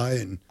coming by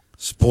and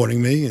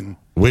supporting me. And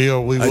We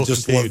will I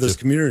just continue love this to.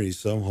 community.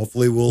 So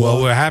hopefully we'll.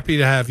 Well, we're happy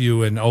to have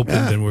you and opened,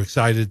 Yeah. and we're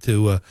excited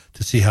to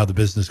see how the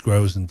business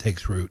grows and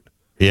takes root.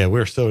 Yeah,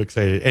 we're so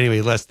excited.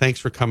 Anyway, Les, thanks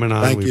for coming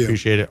on. Thank We you.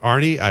 appreciate it.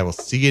 Arnie, I will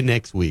see you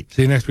next week.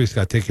 See you next week,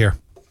 Scott. Take care.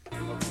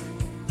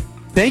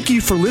 Thank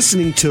you for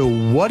listening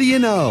to What Do You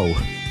Know?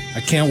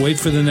 I can't wait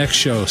for the next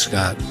show,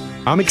 Scott.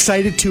 I'm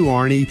excited too,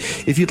 Arnie.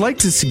 If you'd like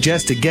to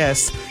suggest a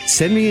guest,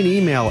 send me an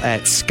email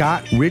at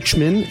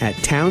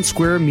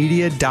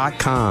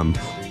scottrichmond@townsquaremedia.com.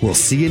 We'll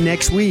see you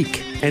next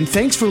week. And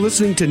thanks for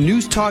listening to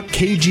News Talk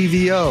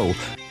KGVO.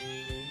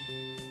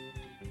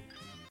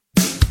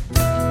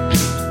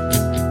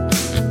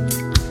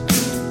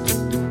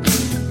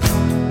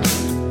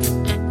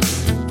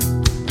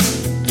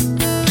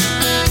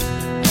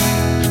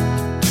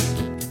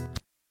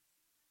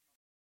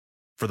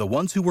 For the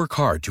ones who work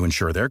hard to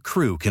ensure their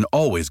crew can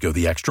always go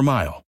the extra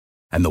mile,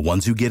 and the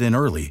ones who get in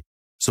early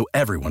so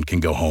everyone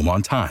can go home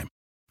on time,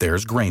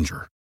 there's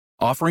Grainger,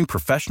 offering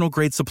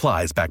professional-grade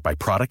supplies backed by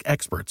product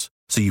experts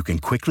so you can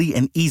quickly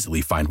and easily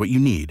find what you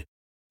need.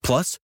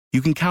 Plus,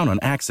 you can count on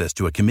access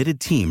to a committed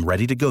team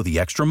ready to go the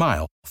extra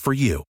mile for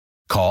you.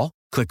 Call,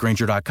 click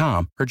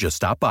Grainger.com, or just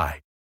stop by.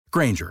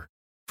 Grainger,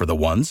 for the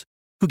ones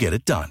who get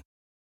it done.